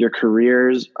 Your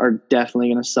careers are definitely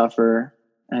going to suffer.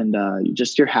 And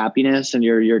just your happiness and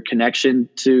your connection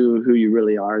to who you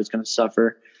really are is going to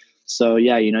suffer. So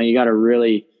yeah, you got to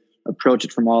really approach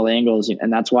it from all angles.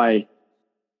 And that's why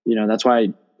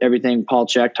everything Paul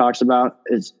Chek talks about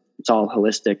it's all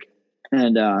holistic,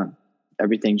 and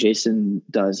everything Jason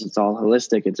does, it's all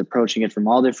holistic. It's approaching it from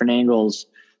all different angles.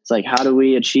 It's like, how do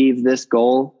we achieve this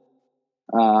goal?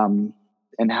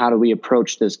 And how do we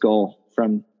approach this goal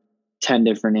from 10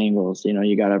 different angles?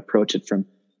 You got to approach it from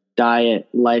diet,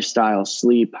 lifestyle,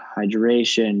 sleep,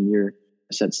 hydration, I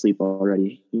said sleep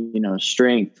already,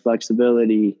 strength,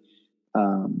 flexibility,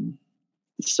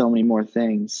 so many more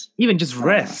things. Even just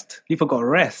rest. You forgot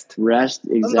rest. Rest,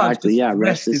 exactly. Yeah,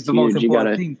 rest is the huge. most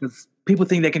important thing, because people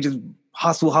think they can just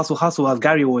hustle, as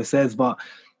Gary always says, but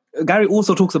Gary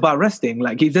also talks about resting.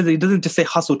 Like he doesn't just say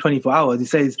hustle 24 hours. He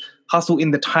says hustle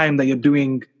in the time that you're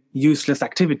doing useless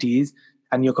activities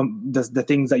and the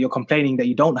things that you're complaining that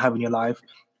you don't have in your life.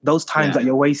 Those times that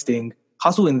you're wasting,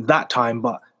 hustle in that time.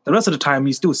 But the rest of the time,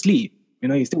 you still sleep.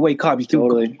 You still wake up. You still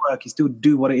go to work. You still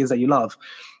do what it is that you love.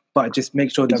 But just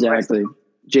make sure that exactly.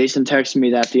 Jason texted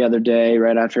me that the other day,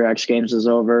 right after X Games was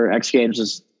over. X Games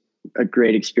was a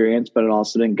great experience, but it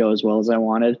also didn't go as well as I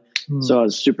wanted. So I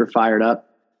was super fired up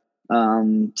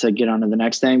to get on to the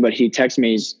next thing. But he texted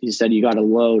me, he said, you got to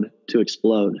load to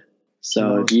explode.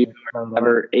 So if you're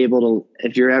never able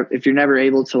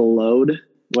to load,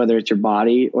 whether it's your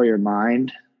body or your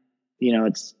mind, you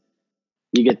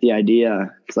get the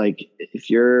idea. It's like, if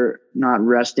you're not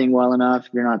resting well enough,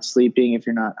 if you're not sleeping, if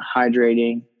you're not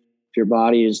hydrating, if your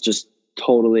body is just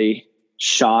totally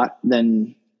shot,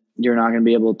 then you're not going to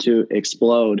be able to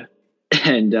explode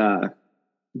and,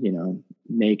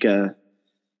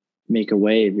 make a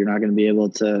wave. You're not going to be able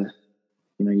to,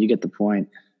 you get the point.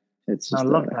 It's just, I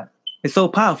love that. It's so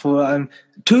powerful.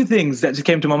 Two things that just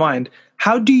came to my mind.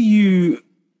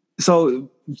 So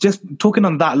just talking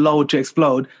on that load to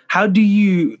explode, how do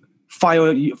you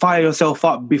fire yourself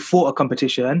up before a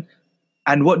competition?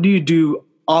 And what do you do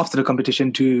after the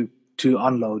competition to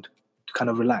unload, to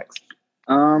kind of relax?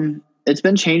 It's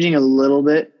been changing a little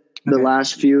bit the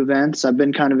last few events. I've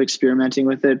been kind of experimenting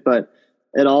with it, but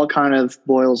it all kind of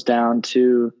boils down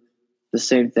to the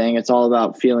same thing. It's all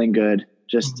about feeling good,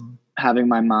 just having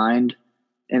my mind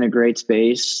in a great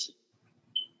space.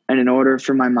 And in order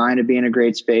for my mind to be in a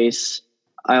great space,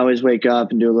 I always wake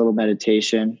up and do a little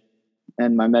meditation.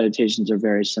 And my meditations are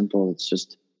very simple. It's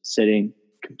just sitting,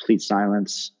 complete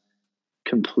silence,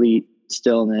 complete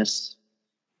stillness.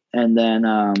 And then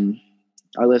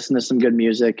I listen to some good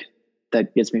music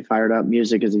that gets me fired up.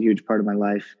 Music is a huge part of my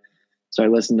life. So I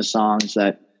listen to songs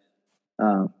that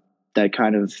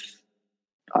kind of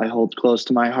I hold close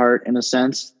to my heart, in a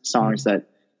sense. Songs that,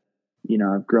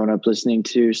 I've grown up listening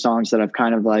to, songs that I've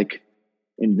kind of like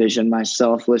envisioned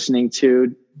myself listening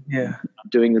to,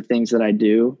 doing the things that I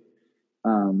do.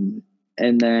 And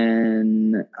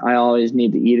then I always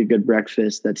need to eat a good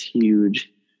breakfast. That's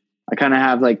huge. I kind of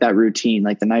have like that routine.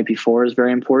 Like the night before is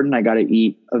very important. I got to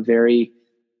eat a very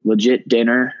legit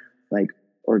dinner, like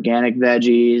organic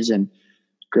veggies and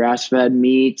grass-fed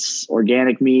meats,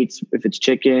 organic meats. If it's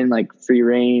chicken, like free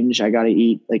range, I got to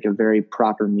eat like a very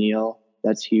proper meal.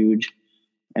 That's huge.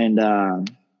 And I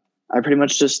pretty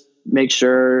much just make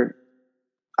sure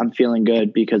I'm feeling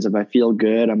good, because if I feel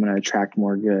good, I'm going to attract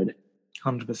more good.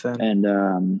 100%.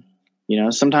 And,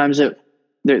 sometimes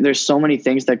there's so many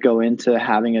things that go into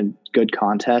having a good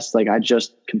contest. Like I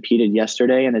just competed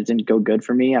yesterday and it didn't go good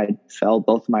for me. I fell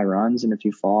both my runs. And if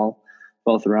you fall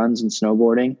both runs in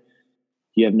snowboarding,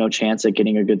 you have no chance at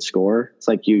getting a good score. It's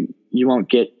like you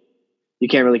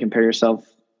can't really compare yourself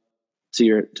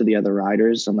to the other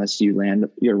riders unless you land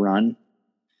your run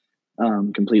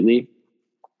completely.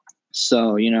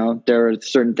 So, there are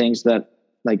certain things that,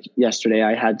 like yesterday,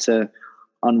 I had to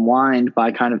unwind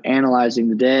by kind of analyzing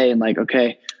the day and like,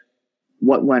 okay,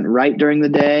 what went right during the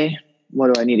day?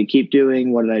 What do I need to keep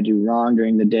doing? What did I do wrong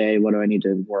during the day? What do I need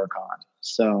to work on?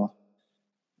 So,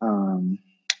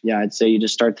 I'd say you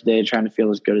just start the day trying to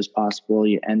feel as good as possible.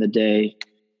 You end the day.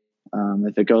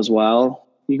 If it goes well,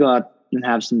 you go out and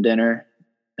have some dinner,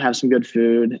 have some good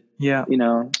food,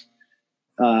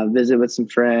 visit with some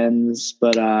friends,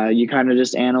 but you kind of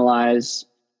just analyze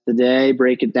the day,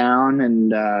 break it down.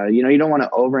 And, you don't want to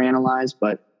overanalyze,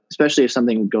 but especially if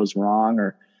something goes wrong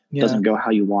or doesn't go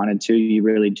how you wanted to, you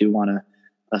really do want to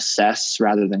assess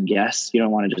rather than guess. You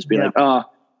don't want to just be like, oh,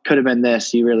 could have been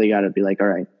this. You really got to be like, all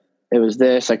right, it was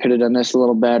this, I could have done this a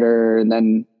little better. And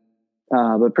then,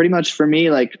 but pretty much for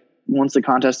me, like once the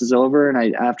contest is over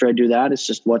and after I do that, it's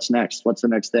just what's next? What's the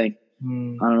next thing? I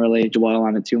don't really dwell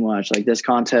on it too much. Like this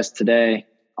contest today,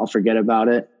 I'll forget about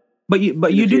it. But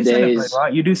you do celebrate,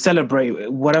 right? You do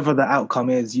celebrate whatever the outcome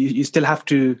is. You still have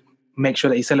to make sure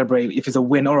that you celebrate. If it's a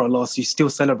win or a loss, you still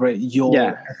celebrate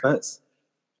your efforts.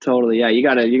 Totally. Yeah. You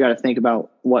gotta think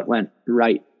about what went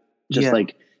right. Just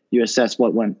like you assess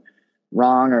what went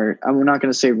wrong, or I'm not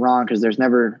going to say wrong because there's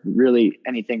never really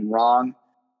anything wrong,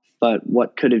 but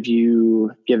what could have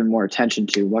you given more attention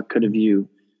to? What could have you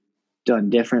done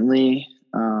differently?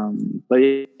 But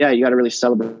yeah, you got to really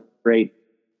celebrate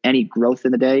any growth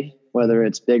in the day, whether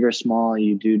it's big or small.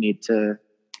 You do need to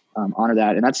honor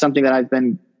that. And that's something that I've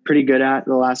been pretty good at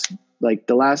the last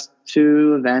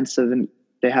 2 events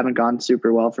they haven't gone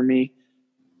super well for me,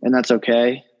 and that's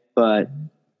okay. But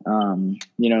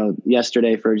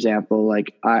yesterday, for example,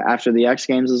 like after the X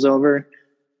Games was over,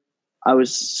 I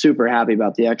was super happy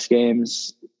about the X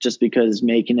Games just because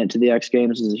making it to the X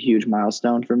Games was a huge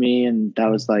milestone for me. And that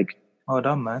was like, well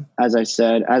done, man. As I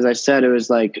said, it was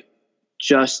like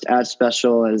just as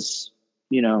special as,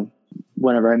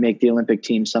 whenever I make the Olympic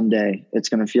team someday, it's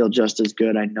going to feel just as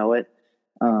good. I know it.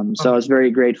 So I was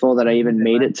very grateful that I even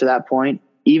made it to that point,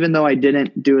 even though I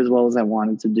didn't do as well as I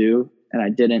wanted to do. And I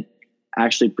didn't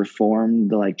actually perform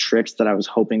the tricks that I was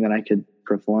hoping that I could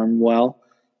perform well.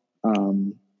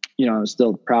 I was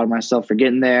still proud of myself for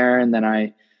getting there. And then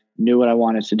I knew what I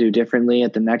wanted to do differently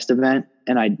at the next event.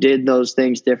 And I did those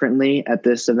things differently at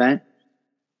this event.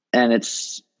 And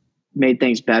it's made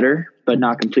things better, but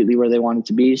not completely where they wanted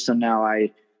to be. So now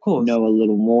I know a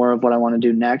little more of what I want to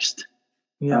do next.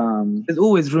 Yeah. There's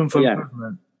always room for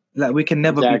improvement. Like we can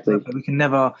never be perfect. We can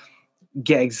never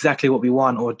get exactly what we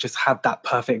want or just have that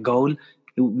perfect goal.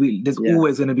 There's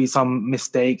always going to be some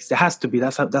mistakes. There has to be.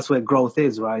 That's where growth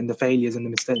is, right? In the failures and the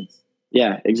mistakes.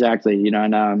 Yeah, exactly.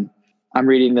 And I'm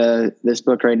reading this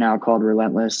book right now called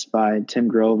Relentless by Tim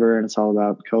Grover, and it's all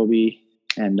about Kobe.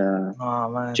 And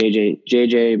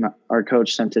JJ, our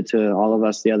coach, sent it to all of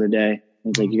us the other day.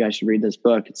 He's like, "You guys should read this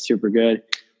book. It's super good."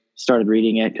 Started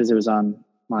reading it because it was on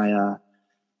my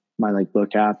my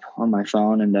book app on my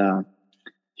phone, and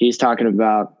he's talking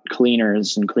about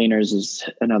cleaners, and cleaners is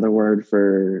another word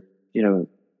for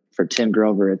Tim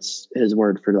Grover. It's his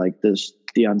word for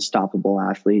the unstoppable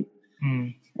athlete.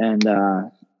 And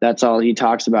that's all he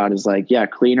talks about is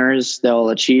cleaners, they'll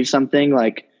achieve something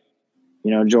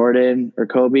Jordan or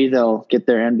Kobe, they'll get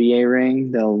their NBA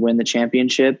ring, they'll win the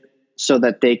championship so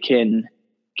that they can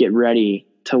get ready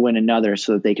to win another,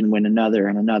 so that they can win another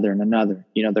and another and another.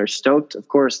 They're stoked, of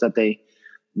course, that they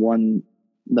won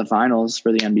the finals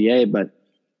for the NBA, but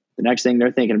the next thing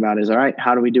they're thinking about is, all right,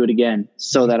 how do we do it again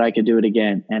so that I could do it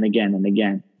again and again and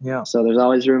again? Yeah. So there's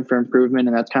always room for improvement.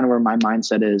 And that's kind of where my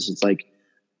mindset is. It's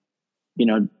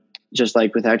just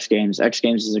like with X Games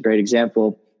is a great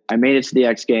example. I made it to the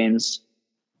X Games.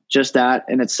 Just that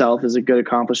in itself is a good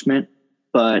accomplishment,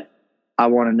 but I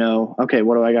want to know, okay,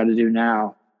 what do I got to do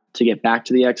now to get back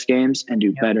to the X Games and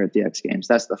do better at the X Games?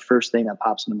 That's the first thing that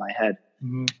pops into my head.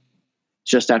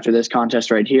 Just after this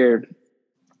contest right here,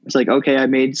 it's like, okay, I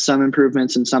made some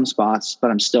improvements in some spots,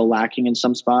 but I'm still lacking in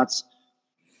some spots.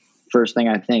 First thing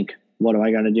I think, what do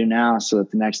I got to do now so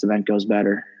that the next event goes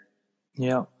better?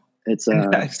 Yeah. It's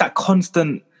that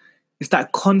constant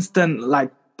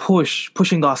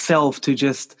pushing ourselves to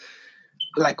just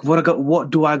what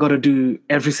do I got to do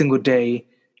every single day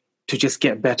to just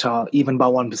get better, even by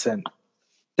 1%.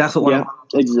 That's what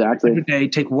exactly. Every day,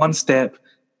 take one step,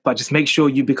 but just make sure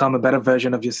you become a better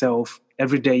version of yourself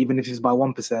every day, even if it's by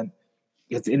 1%.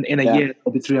 It's in a year,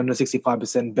 it'll be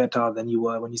 365% better than you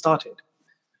were when you started.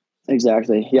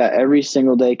 Exactly. Yeah. Every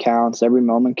single day counts. Every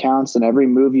moment counts. And every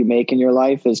move you make in your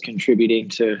life is contributing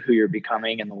to who you're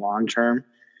becoming in the long term.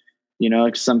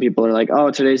 Some people are like,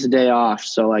 oh, today's a day off,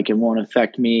 so it won't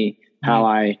affect me how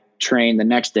I train the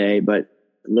next day. But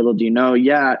little do you know,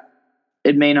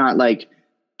 it may not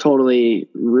totally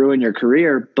ruin your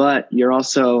career, but you're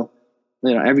also,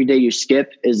 every day you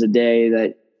skip is a day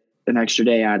that an extra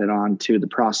day added on to the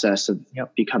process of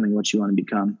becoming what you want to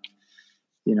become,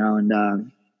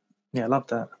 I love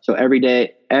that. So every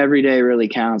day really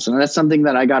counts. And that's something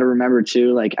that I got to remember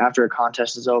too. After a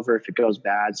contest is over, if it goes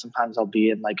bad, sometimes I'll be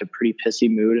in a pretty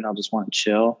pissy mood and I'll just want to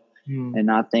chill and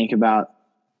not think about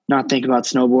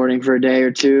snowboarding for a day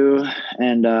or two.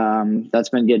 And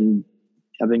I've been getting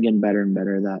better and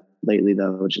better at that lately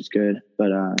though, which is good.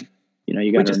 But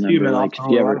you got to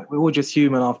remember, we're all just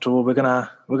human after all. We're gonna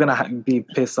be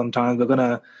pissed sometimes. We're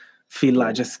gonna feel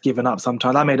like just giving up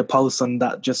sometimes. I made a post on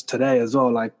that just today as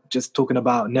well, just talking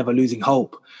about never losing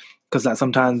hope, because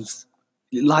sometimes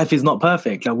life is not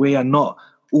perfect. We are not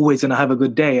always gonna have a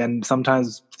good day, and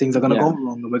sometimes things are gonna go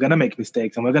wrong, and we're gonna make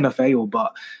mistakes, and we're gonna fail.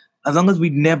 But as long as we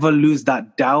never lose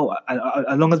that doubt,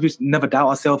 as long as we never doubt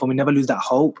ourselves and we never lose that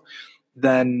hope,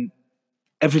 then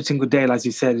every single day, like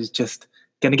you said, is just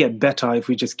gonna get better if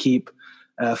we just keep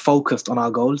focused on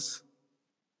our goals.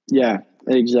 Yeah,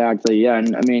 Exactly. Yeah.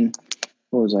 And I mean,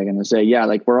 what was I going to say? Yeah.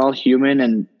 Like we're all human,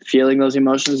 and feeling those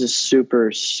emotions is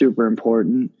super, super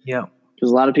important. Yeah.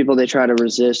 Because a lot of people, they try to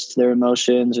resist their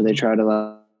emotions, or they try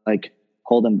to like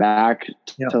hold them back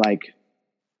to like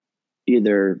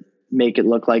either make it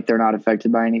look like they're not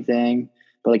affected by anything.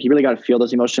 But like, you really got to feel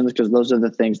those emotions, because those are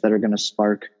the things that are going to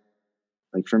spark.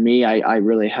 Like for me, I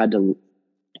really had to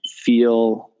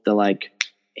feel the like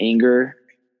anger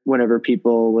whenever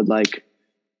people would like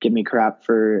give me crap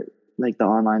for like the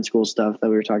online school stuff that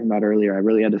we were talking about earlier. I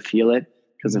really had to feel it,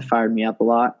 because it fired me up a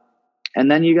lot. And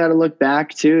then you got to look back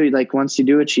too. Like once you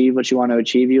do achieve what you want to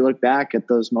achieve, you look back at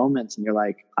those moments and you're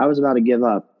like, I was about to give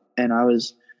up, and I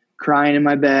was crying in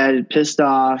my bed, pissed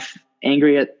off,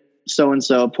 angry at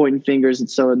so-and-so, pointing fingers at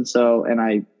so-and-so. And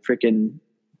I freaking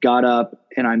got up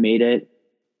and I made it.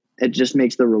 It just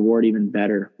makes the reward even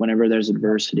better whenever there's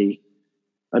adversity.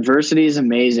 Adversity is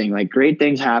amazing. Like great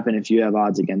things happen if you have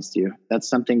odds against you. That's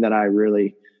something that I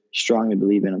really strongly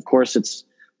believe in. Of course, it's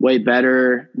way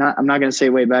better. I'm not going to say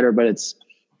way better, but of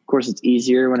course it's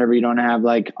easier whenever you don't have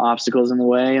like obstacles in the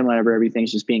way, and whenever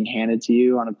everything's just being handed to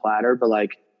you on a platter. But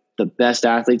like the best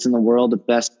athletes in the world, the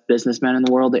best businessmen in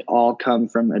the world, they all come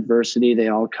from adversity. They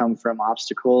all come from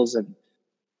obstacles. And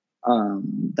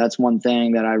that's one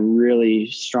thing that I really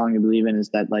strongly believe in, is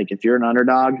that like, if you're an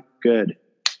underdog, good,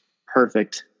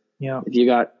 perfect. Yeah. If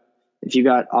you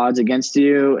got odds against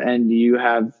you and you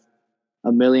have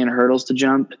a million hurdles to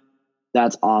jump,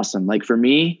 that's awesome. Like for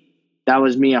me, that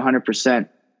was me 100%.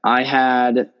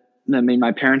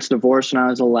 My parents divorced when I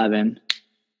was 11.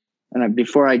 And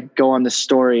before I go on this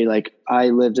story, like I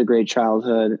lived a great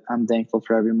childhood. I'm thankful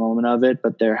for every moment of it,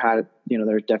 but there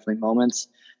are definitely moments.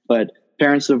 But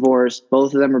parents divorced,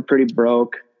 both of them were pretty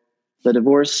broke. The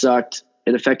divorce sucked.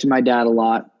 It affected my dad a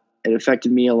lot. It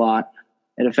affected me a lot.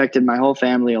 It affected my whole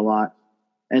family a lot.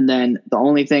 And then the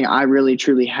only thing I really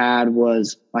truly had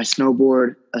was my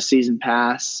snowboard, a season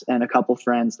pass, and a couple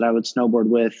friends that I would snowboard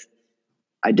with.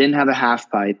 I didn't have a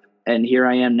half pipe. And here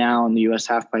I am now on the US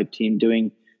half pipe team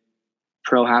doing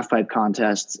pro half pipe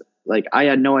contests. Like I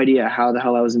had no idea how the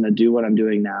hell I was going to do what I'm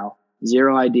doing now.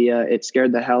 Zero idea. It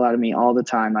scared the hell out of me all the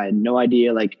time. I had no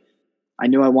idea. Like I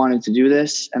knew I wanted to do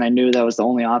this, and I knew that was the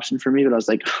only option for me, but I was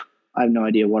like, I have no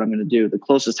idea what I'm going to do. The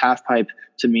closest half pipe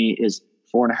to me is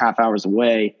 4.5 hours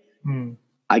away.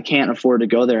 I can't afford to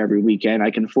go there every weekend. I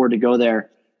can afford to go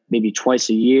there maybe twice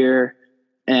a year.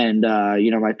 And,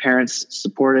 my parents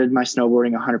supported my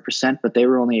snowboarding 100%, but they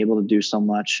were only able to do so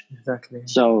much. Exactly.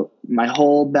 So my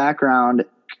whole background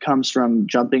comes from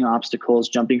jumping obstacles,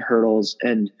 jumping hurdles,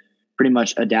 and pretty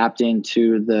much adapting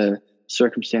to the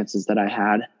circumstances that I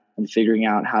had and figuring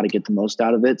out how to get the most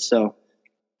out of it. So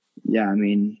yeah, I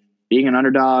mean, being an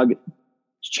underdog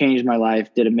changed my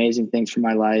life, did amazing things for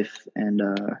my life. And,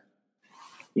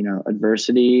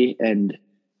 adversity and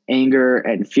anger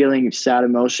and feeling sad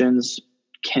emotions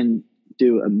can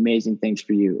do amazing things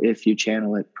for you if you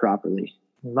channel it properly.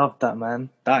 Love that, man.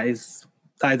 That is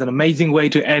an amazing way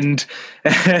to end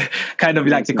kind of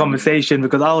like the conversation,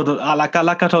 because like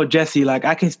I told Jesse, like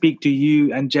I can speak to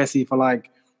you and Jesse for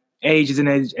like ages and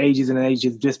ages and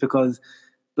ages, just because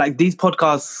like these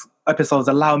podcast episodes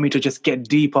allow me to just get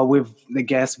deeper with the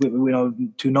guests,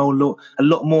 to know a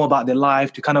lot more about their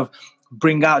life, to kind of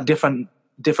bring out different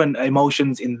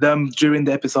emotions in them during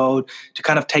the episode, to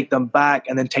kind of take them back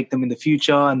and then take them in the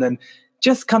future, and then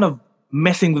just kind of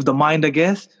messing with the mind, I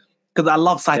guess, because I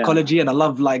love psychology and I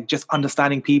love like just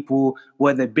understanding people,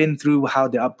 where they've been through, how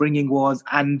their upbringing was,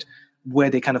 and where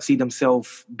they kind of see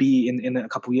themselves be in a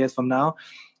couple of years from now.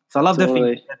 So I love the thing,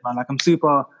 man. Like I'm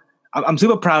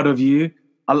super proud of you.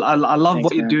 I love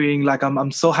what you're doing. Like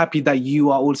I'm so happy that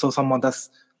you are also someone that's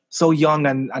so young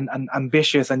and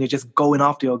ambitious, and you're just going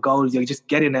after your goals. You're just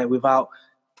getting it without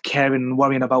caring and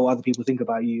worrying about what other people think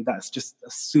about you. That's just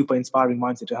a super inspiring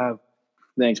mindset to have.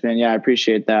 Thanks, man. Yeah, I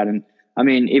appreciate that. And I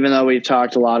mean, even though we've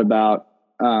talked a lot about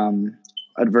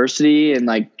adversity and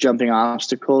like jumping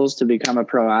obstacles to become a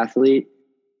pro athlete,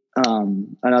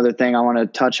 another thing I want to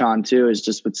touch on too is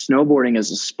just with snowboarding as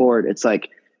a sport. It's like,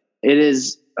 it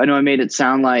is, I know I made it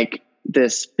sound like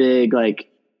this big, like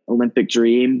Olympic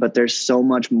dream, but there's so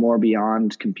much more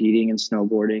beyond competing in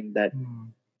snowboarding that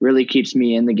really keeps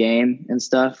me in the game and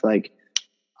stuff. Like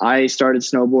I started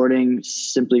snowboarding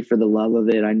simply for the love of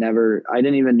it. I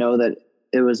didn't even know that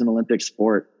it was an Olympic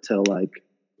sport till like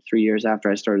 3 years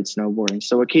after I started snowboarding.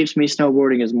 So what keeps me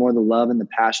snowboarding is more the love and the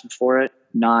passion for it,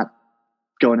 not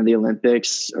going to the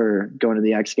Olympics or going to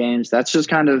the X Games. That's just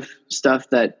kind of stuff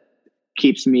that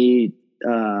keeps me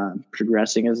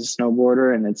progressing as a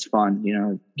snowboarder, and it's fun,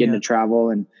 getting to travel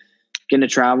and getting to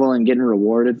travel and getting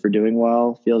rewarded for doing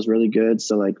well feels really good.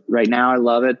 So like right now I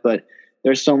love it, but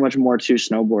there's so much more to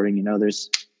snowboarding. You know, there's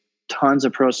tons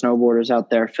of pro snowboarders out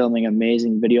there filming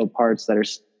amazing video parts that are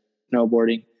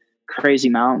snowboarding crazy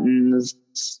mountains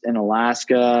in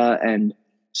Alaska and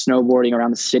snowboarding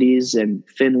around the cities in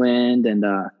Finland. And,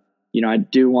 you know, I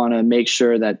do want to make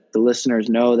sure that the listeners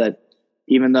know that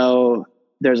even though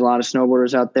there's a lot of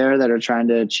snowboarders out there that are trying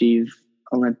to achieve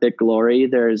Olympic glory,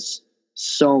 there's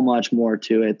so much more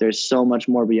to it. There's so much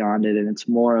more beyond it. And it's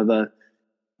more of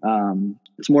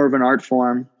an art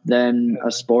form than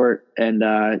a sport. And,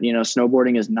 you know,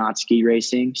 snowboarding is not ski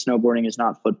racing. Snowboarding is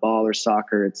not football or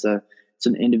soccer. It's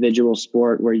an individual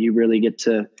sport where you really get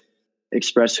to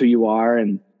express who you are.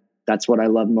 And that's what I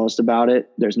love most about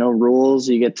it. There's no rules.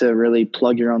 You get to really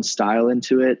plug your own style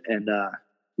into it. And,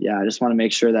 yeah, I just want to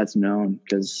make sure that's known,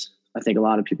 because I think a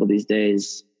lot of people these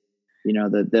days, you know,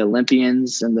 the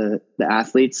Olympians and the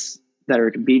athletes that are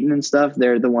competing and stuff,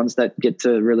 they're the ones that get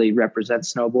to really represent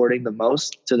snowboarding the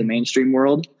most to the mainstream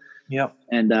world. Yep.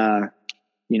 And,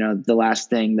 you know, the last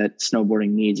thing that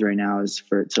snowboarding needs right now is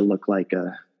for it to look like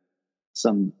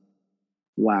some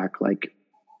whack, like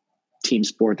team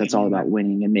sport that's all about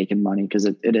winning and making money. Cause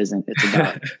it isn't. It's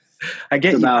about,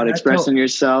 it's about expressing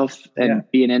yourself and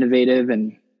being innovative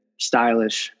and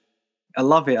stylish. I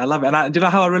love it. And do you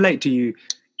know how I relate to you?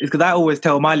 It's because I always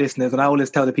tell my listeners, and I always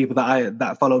tell the people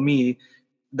that follow me,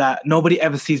 that nobody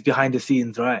ever sees behind the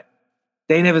scenes, right?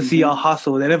 They never see our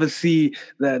hustle. They never see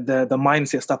the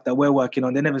mindset stuff that we're working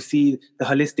on. They never see the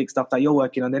holistic stuff that you're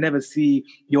working on. They never see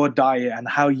your diet and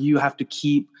how you have to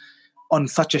keep on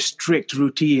such a strict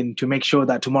routine to make sure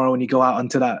that tomorrow when you go out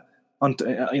onto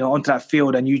that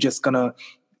field and you're just gonna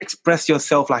express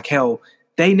yourself like hell.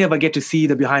 They never get to see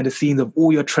the behind the scenes of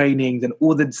all your trainings and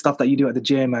all the stuff that you do at the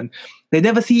gym, and they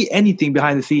never see anything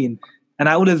behind the scene. And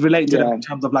I always relate to them in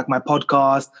terms of like my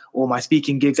podcast or my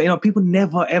speaking gigs. You know, people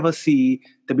never ever see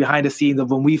the behind the scenes of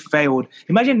when we failed.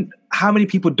 Imagine how many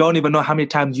people don't even know how many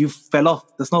times you fell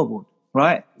off the snowboard,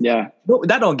 right? Yeah. No,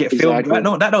 that don't get filmed, right?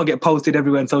 No, that don't get posted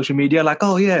everywhere on social media. Like,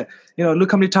 oh yeah, you know,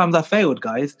 look how many times I failed,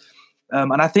 guys.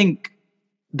 And I think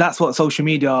that's what social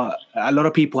media, a lot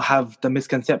of people have the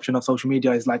misconception of social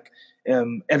media is like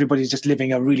everybody's just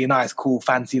living a really nice, cool,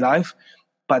 fancy life,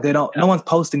 but they don't. No one's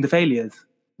posting the failures.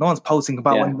 No one's posting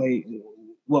about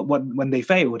when they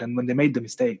failed and when they made the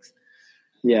mistakes.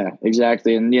 Yeah,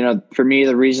 exactly. And you know, for me,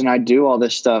 the reason I do all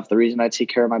this stuff, the reason I take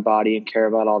care of my body and care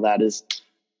about all that is,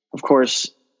 of course,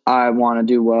 I want to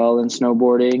do well in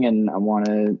snowboarding and I want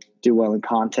to do well in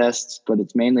contests, but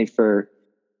it's mainly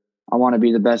I want to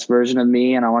be the best version of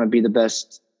me and I want to be the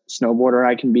best snowboarder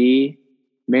I can be,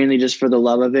 mainly just for the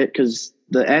love of it. Because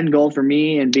the end goal for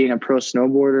me and being a pro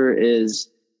snowboarder is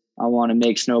I want to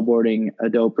make snowboarding a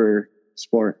doper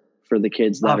sport for the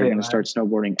kids that are going to start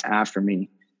snowboarding after me.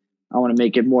 I want to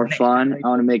make it more fun. I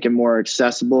want to make it more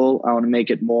accessible. I want to make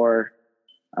it more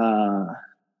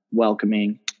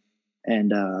welcoming.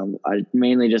 And I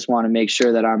mainly just want to make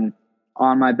sure that I'm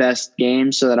on my best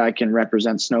game so that I can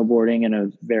represent snowboarding in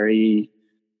a very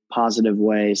positive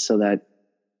way so that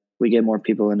we get more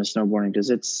people into snowboarding, because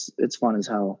it's fun as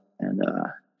hell. And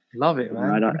love it,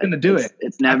 man. I'm gonna do it.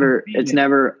 It's never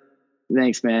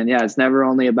thanks, man. Yeah, it's never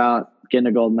only about getting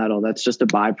a gold medal. That's just a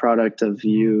byproduct of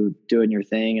you doing your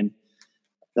thing, and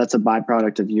that's a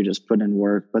byproduct of you just putting in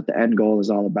work. But the end goal is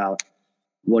all about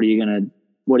what are you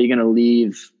gonna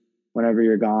leave whenever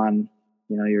you're gone.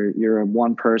 You know, you're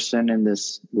one person in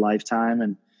this lifetime,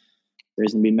 and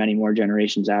there's gonna be many more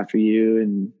generations after you,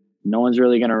 and no one's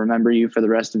really gonna remember you for the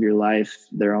rest of your life.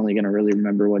 They're only gonna really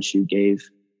remember what you gave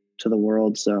to the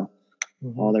world. So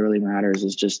all that really matters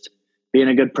is just being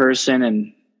a good person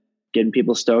and getting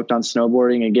people stoked on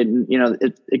snowboarding and getting, you know,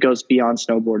 it goes beyond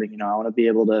snowboarding. You know, I want to be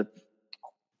able to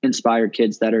inspire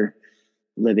kids that are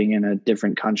living in a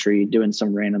different country, doing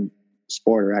some random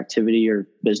sport or activity or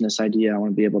business idea. I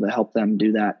want to be able to help them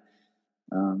do that.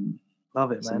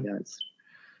 Love it, man.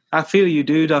 I feel you,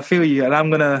 dude. I feel you. And I'm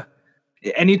going to,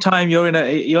 anytime you're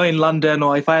in London,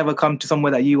 or if I ever come to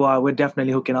somewhere that you are, we're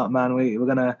definitely hooking up, man.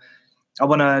 I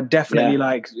want to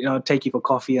definitely take you for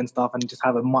coffee and stuff and just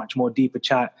have a much more deeper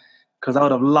chat, because I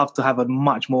would have loved to have a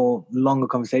much more longer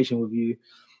conversation with you.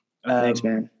 Thanks,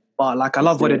 man. But like, I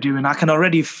love what you're doing. I can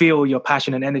already feel your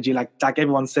passion and energy. Like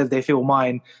everyone says they feel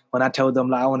mine when I tell them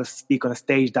like I want to speak on a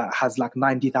stage that has like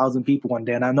 90,000 people one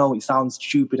day. And I know it sounds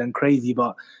stupid and crazy,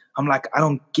 but I'm like, I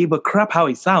don't give a crap how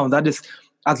it sounds.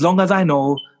 As long as I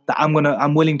know that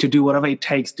I'm willing to do whatever it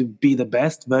takes to be the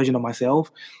best version of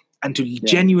myself and to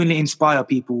genuinely inspire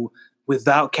people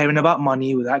without caring about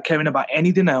money, without caring about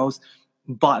anything else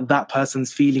but that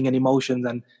person's feeling and emotions,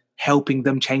 and helping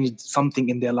them change something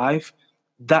in their life,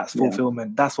 that's Yeah.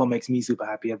 fulfillment. That's what makes me super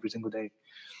happy every single day.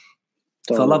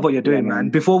 Totally. So I love what you're doing, Yeah, man.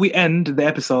 Before we end the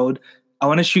episode, I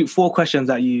want to shoot 4 questions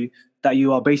at you that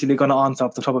you are basically going to answer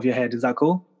off the top of your head. Is that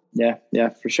cool? Yeah,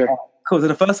 for sure. Cool. So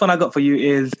the first one I got for you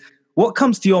is, what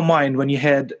comes to your mind when you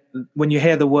hear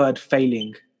the word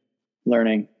failing?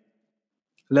 Learning.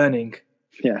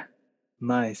 Yeah.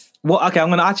 Nice. Well, okay, I'm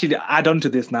going to actually add on to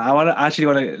this now. I actually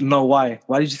want to know why.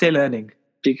 Why did you say learning?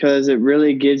 Because it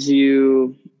really gives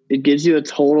you a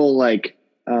total like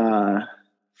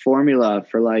formula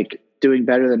for like doing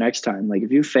better the next time. Like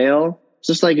if you fail,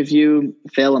 just like if you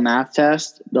fail a math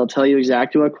test, they'll tell you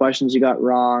exactly what questions you got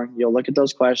wrong. You'll look at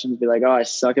those questions, be like, oh, I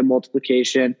suck at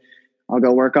multiplication. I'll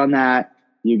go work on that.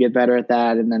 You get better at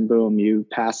that. And then boom, you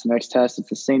pass the next test. It's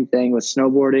the same thing with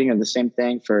snowboarding, and the same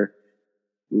thing for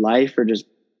life or just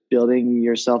building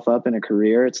yourself up in a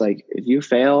career. It's like, if you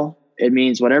fail, it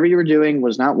means whatever you were doing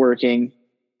was not working.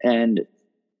 And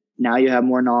now you have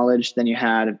more knowledge than you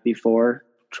had before.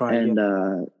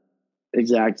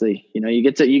 Exactly. You know, you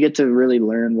get to really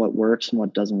learn what works and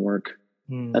what doesn't work.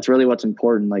 That's really what's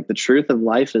important. Like the truth of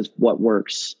life is what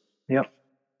works. Yep.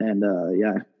 And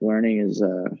learning is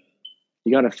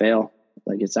you got to fail.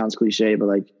 Like it sounds cliche, but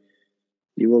like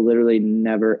you will literally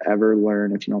never ever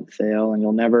learn if you don't fail, and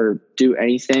you'll never do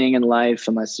anything in life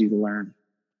unless you learn.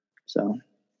 So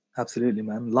absolutely,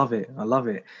 man. Love it. I love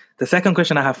it. The second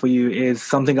question I have for you is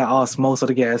something I ask most of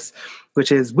the guests,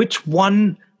 which is, which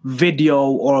one video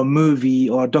or a movie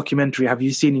or a documentary have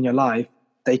you seen in your life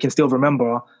that you can still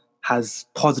remember has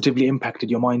positively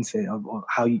impacted your mindset of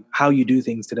how you do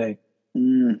things today?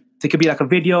 So it could be like a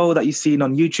video that you've seen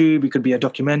on YouTube, it could be a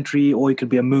documentary, or it could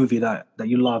be a movie that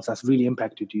you love that's really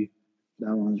impacted you.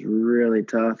 That one's really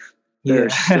tough. Yeah.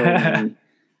 There's so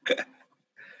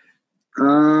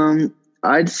many.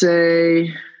 I'd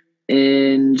say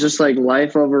in just like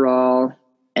life overall,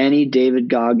 any David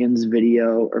Goggins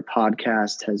video or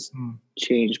podcast has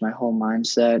changed my whole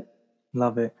mindset.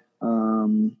 Love it.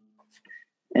 And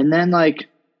then like,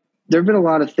 there've been a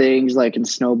lot of things like in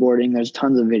snowboarding, there's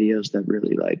tons of videos that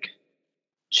really like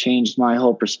changed my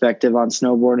whole perspective on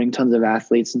snowboarding, tons of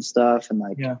athletes and stuff. And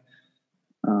like,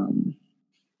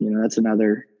 that's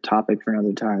another topic for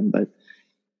another time, but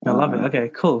I love it. Okay,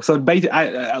 cool. So basically,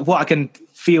 what I can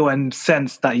feel and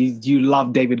sense that you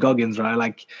love David Goggins, right?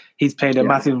 Like he's played a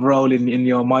massive role in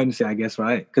your mindset, I guess,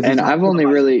 right? And I've only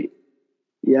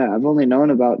known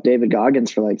about David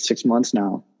Goggins for like 6 months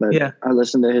now, but I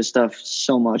listen to his stuff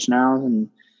so much now, and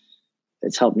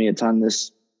it's helped me a ton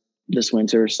this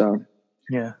winter. So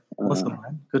awesome,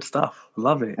 man. Good stuff.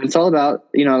 Love it. And it's all about,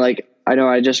 like, I know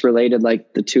I just related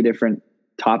like the 2 different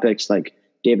topics, like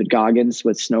David Goggins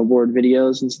with snowboard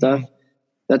videos and stuff.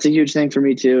 That's a huge thing for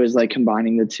me too, is like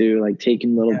combining the 2, like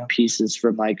taking little pieces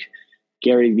from like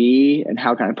Gary Vee and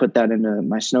how can I put that into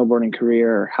my snowboarding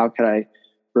career, or how could I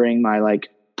bring my like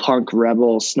punk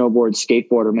rebel snowboard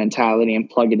skateboarder mentality and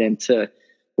plug it into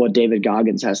what David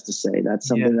Goggins has to say. That's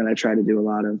something that I try to do a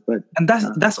lot of. And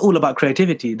that's all about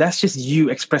creativity. That's just you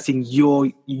expressing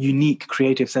your unique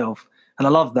creative self. And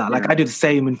I love that. Like I do the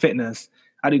same in fitness.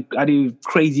 I do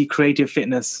crazy creative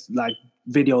fitness like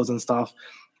videos and stuff,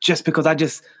 just because I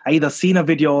either seen a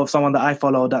video of someone that I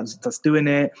follow that's doing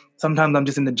it. Sometimes I'm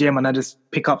just in the gym and I just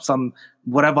pick up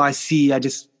whatever I see.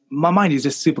 My mind is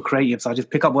just super creative. So I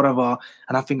just pick up whatever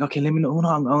and I think, okay, let me know.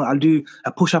 I'll do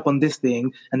a push up on this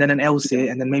thing and then an L sit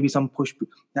and then maybe some push.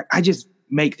 Like I just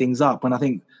make things up, and I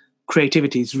think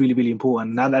creativity is really, really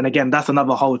important. And again, that's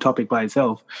another whole topic by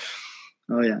itself.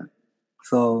 Oh yeah.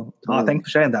 So thanks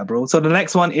for sharing that, bro. So the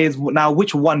next one is, now,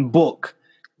 which one book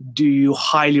do you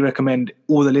highly recommend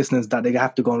all the listeners that they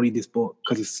have to go and read this book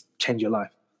because it's changed your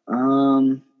life?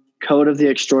 Code of the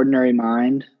Extraordinary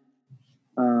Mind.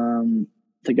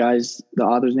 The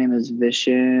author's name is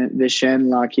Vishen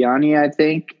Lakhiani, I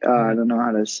think. I don't know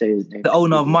how to say his name. The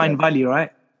owner of Mind Valley,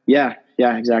 right? Yeah,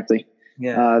 exactly.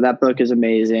 Yeah. That book is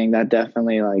amazing. That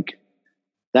definitely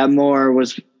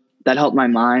that helped my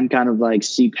mind kind of like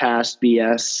see past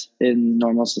BS in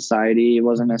normal society. It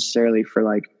wasn't necessarily for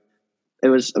like, it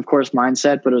was of course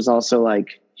mindset, but it was also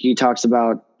like, he talks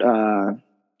about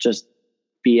just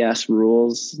BS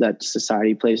rules that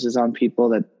society places on people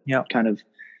that kind of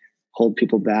hold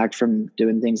people back from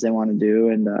doing things they want to do.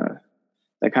 And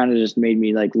that kind of just made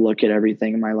me like look at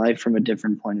everything in my life from a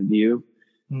different point of view.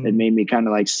 It made me kind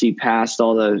of like see past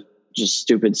all the just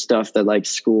stupid stuff that like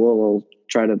school will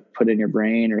try to put in your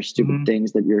brain, or stupid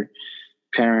things that your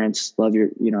parents I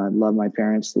love my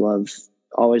parents,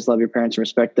 always love your parents and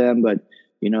respect them. But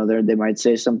they might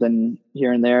say something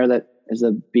here and there that is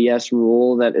a BS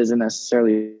rule that isn't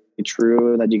necessarily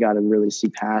true that you got to really see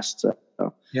past.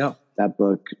 So Yeah. that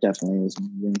book definitely is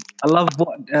amazing. I love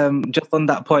what, just on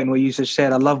that point where you just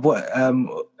shared, I love what, I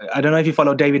don't know if you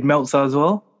follow David Meltzer as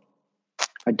well.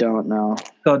 I don't know.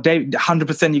 So Dave,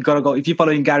 100% you got to go. If you're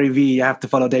following Gary Vee, you have to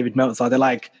follow David Meltzer. They're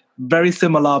like very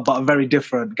similar, but very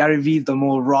different. Gary Vee's the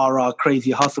more rah,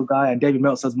 crazy hustle guy, and David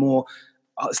Meltzer's more,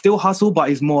 still hustle, but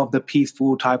he's more of the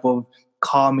peaceful type of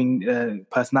calming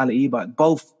personality, but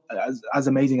both as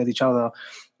amazing as each other.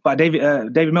 But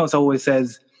David Meltzer always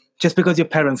says, just because your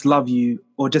parents love you,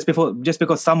 or just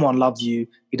because someone loves you,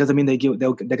 it doesn't mean they're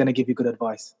going to give you good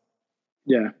advice.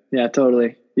 Yeah,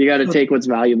 totally. You got to take what's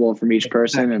valuable from each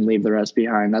person and leave the rest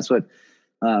behind. That's what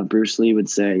Bruce Lee would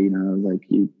say. You know, like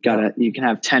you can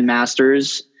have 10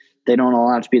 masters. They don't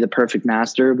all have to be the perfect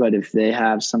master, but if they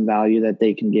have some value that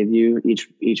they can give you,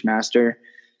 each master,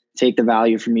 take the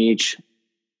value from each,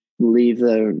 leave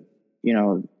the,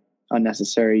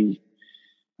 unnecessary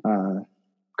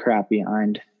crap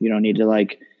behind. You don't need to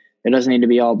it doesn't need to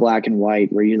be all black and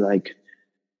white where you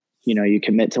you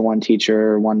commit to one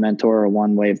teacher or one mentor or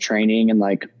one way of training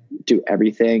and do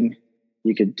everything.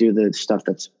 You could do the stuff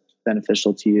that's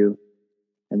beneficial to you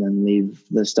and then leave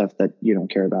the stuff that you don't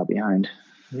care about behind.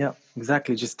 Yeah,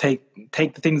 exactly. Just take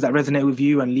the things that resonate with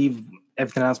you and leave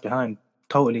everything else behind.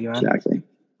 Totally, man. Exactly.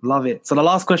 Love it. So the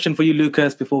last question for you,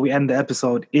 Lucas, before we end the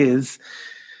episode is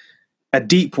a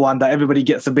deep one that everybody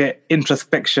gets a bit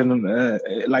introspection,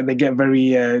 they get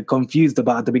very confused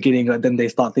about at the beginning, and then they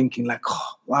start thinking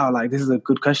oh, wow, this is a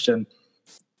good question.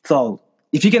 So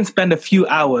if you can spend a few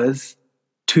hours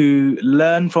to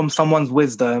learn from someone's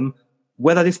wisdom,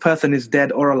 whether this person is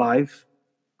dead or alive,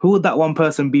 who would that one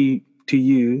person be to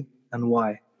you and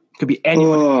why? It could be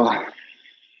anyone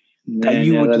that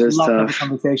you would just love to have a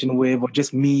conversation with, or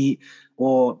just meet,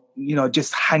 or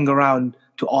just hang around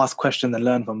to ask questions and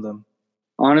learn from them.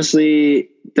 Honestly,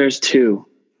 there's two,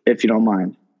 if you don't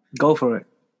mind. Go for it.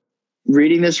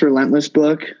 Reading this Relentless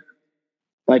book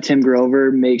by Tim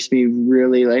Grover makes me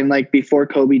really, and before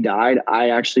Kobe died, I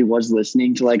actually was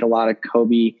listening to a lot of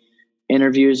Kobe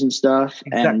interviews and stuff.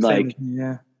 It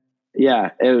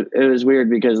was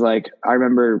weird because I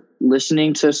remember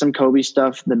listening to some Kobe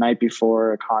stuff the night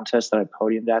before a contest that I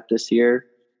podiumed at this year.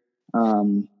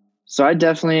 So I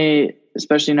definitely,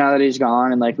 especially now that he's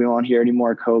gone and we won't hear any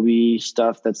more Kobe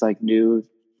stuff that's new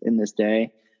in this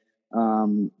day.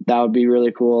 That would be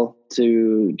really cool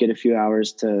to get a few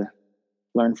hours to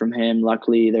learn from him.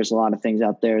 Luckily, there's a lot of things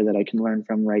out there that I can learn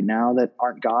from right now that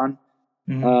aren't gone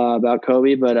about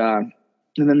Kobe. But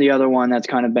and then the other one that's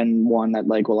kind of been one that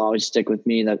will always stick with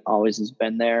me, that always has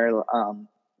been there,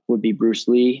 would be Bruce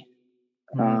Lee.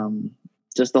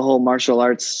 Just the whole martial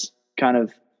arts kind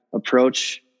of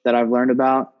approach that I've learned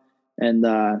about. And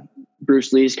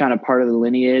Bruce Lee's kind of part of the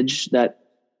lineage that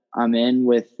I'm in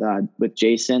with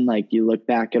Jason. You look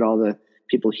back at all the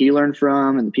people he learned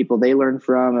from and the people they learned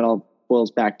from, it all boils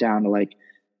back down to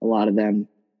a lot of them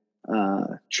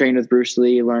trained with Bruce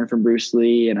Lee, learned from Bruce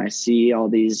Lee. And I see all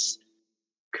these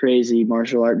crazy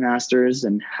martial art masters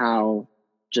and how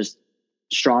just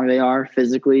strong they are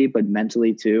physically, but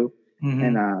mentally too.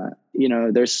 And,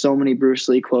 there's so many Bruce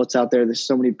Lee quotes out there. There's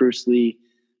so many Bruce Lee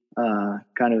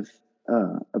kind of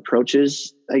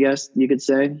approaches, I guess you could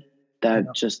say,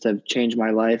 that just have changed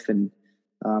my life. And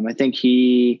I think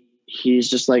he's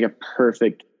just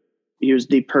he was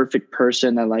the perfect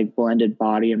person that blended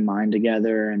body and mind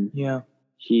together. And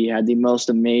he had the most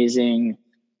amazing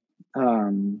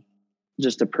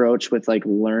just approach with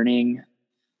learning.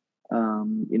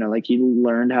 He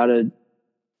learned how to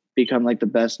become the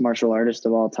best martial artist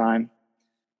of all time.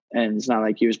 And it's not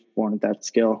he was born with that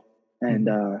skill. And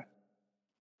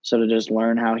so to just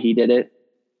learn how he did it,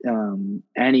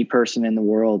 any person in the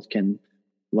world can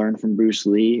learn from Bruce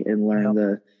Lee and learn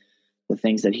the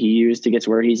things that he used to get to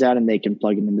where he's at, and they can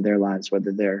plug them into their lives,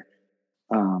 whether they're,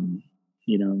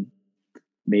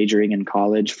 majoring in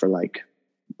college for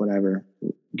whatever,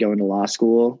 going to law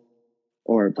school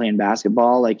or playing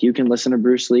basketball. You can listen to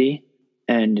Bruce Lee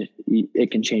and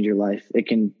it can change your life. It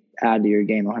can add to your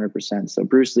game 100%. So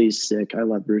Bruce Lee's sick. I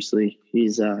love Bruce Lee.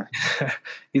 He's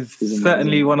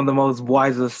certainly one of the most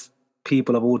wisest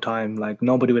people of all time.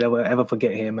 Nobody would ever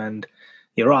forget him. And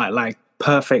you're right,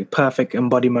 perfect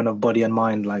embodiment of body and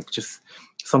mind, just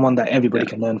someone that everybody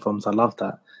can learn from. So I love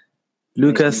that.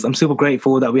 Lucas, I'm super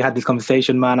grateful that we had this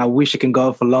conversation, man. I wish it can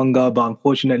go for longer, but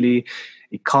unfortunately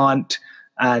it can't.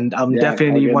 And I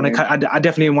definitely want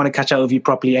to catch up with you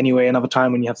properly anyway, another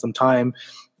time when you have some time.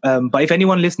 But if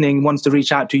anyone listening wants to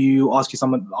reach out to you, ask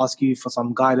you for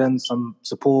some guidance, some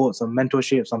support, some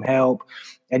mentorship, some help,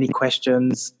 any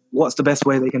questions, what's the best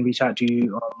way they can reach out to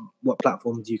you? What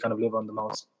platforms do you kind of live on the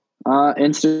most?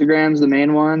 Instagram's the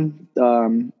main one.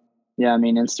 Yeah, I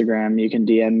mean, Instagram, you can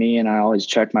DM me and I always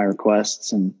check my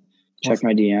requests and check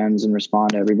my DMs and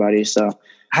respond to everybody. So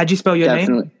how'd you spell your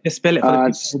definitely, name? Just spell it for the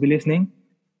people who'll be listening.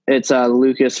 It's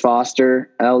Lucas Foster,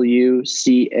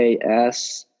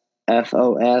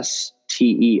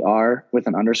 LucasFoster with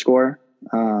an underscore.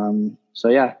 So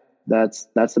yeah, that's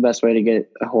the best way to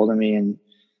get a hold of me. And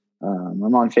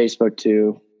I'm on Facebook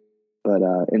too, but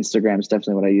Instagram is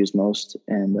definitely what I use most.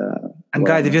 And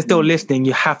guys, if you're still listening,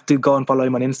 you have to go and follow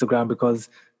him on Instagram, because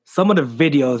some of the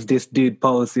videos this dude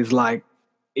posts is like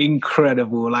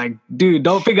incredible. Like, dude,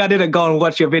 don't think I didn't go and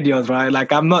watch your videos, right?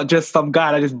 Like, I'm not just some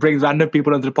guy that just brings random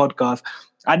people onto the podcast.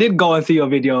 I did go and see your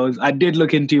videos. I did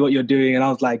look into what you're doing, and I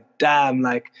was like, damn,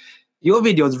 like, your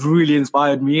videos really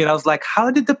inspired me. And I was like, how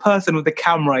did the person with the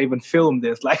camera even film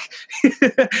this? Like,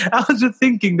 I was just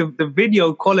thinking the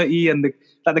video quality and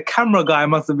the camera guy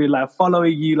must have been like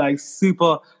following you like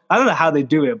super. I don't know how they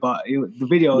do it, but the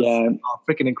videos are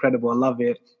freaking incredible. I love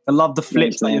it. I love the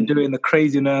flips that you're doing, the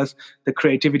craziness, the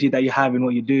creativity that you have in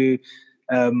what you do.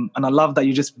 And I love that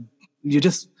you're just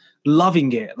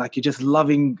loving it. Like, you're just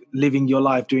loving living your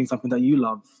life, doing something that you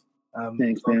love.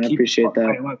 Thanks, man. I appreciate that.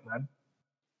 Great work, man.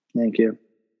 Thank you.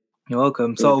 You're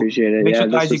welcome. So appreciate it. Make sure,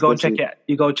 guys, you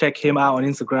go check him out on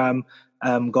Instagram.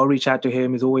 Go reach out to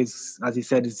him. He's always, as he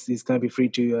said, he's going to be free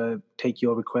to take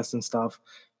your requests and stuff.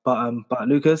 But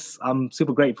Lucas, I'm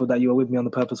super grateful that you are with me on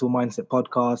the Purposeful Mindset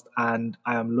podcast, and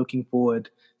I am looking forward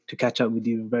to catch up with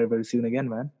you very, very soon again,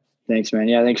 man. Thanks, man.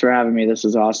 Yeah, thanks for having me. This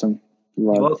is awesome.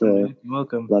 You're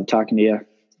welcome. Love talking to you.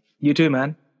 You too,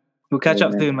 man. We'll catch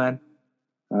up soon, man.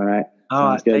 All right. All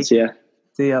right. Good. See ya.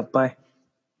 See ya. Bye.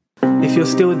 If you're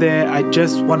still there, I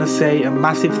just want to say a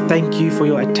massive thank you for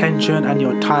your attention and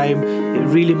your time. It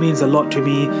really means a lot to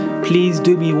me. Please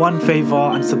do me one favor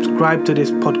and subscribe to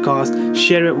this podcast,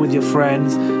 share it with your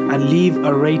friends, and leave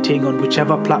a rating on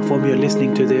whichever platform you're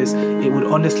listening to this. It would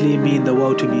honestly mean the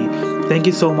world to me. Thank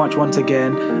you so much once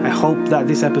again. I hope that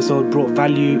this episode brought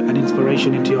value and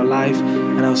inspiration into your life,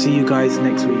 and I'll see you guys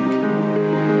next week.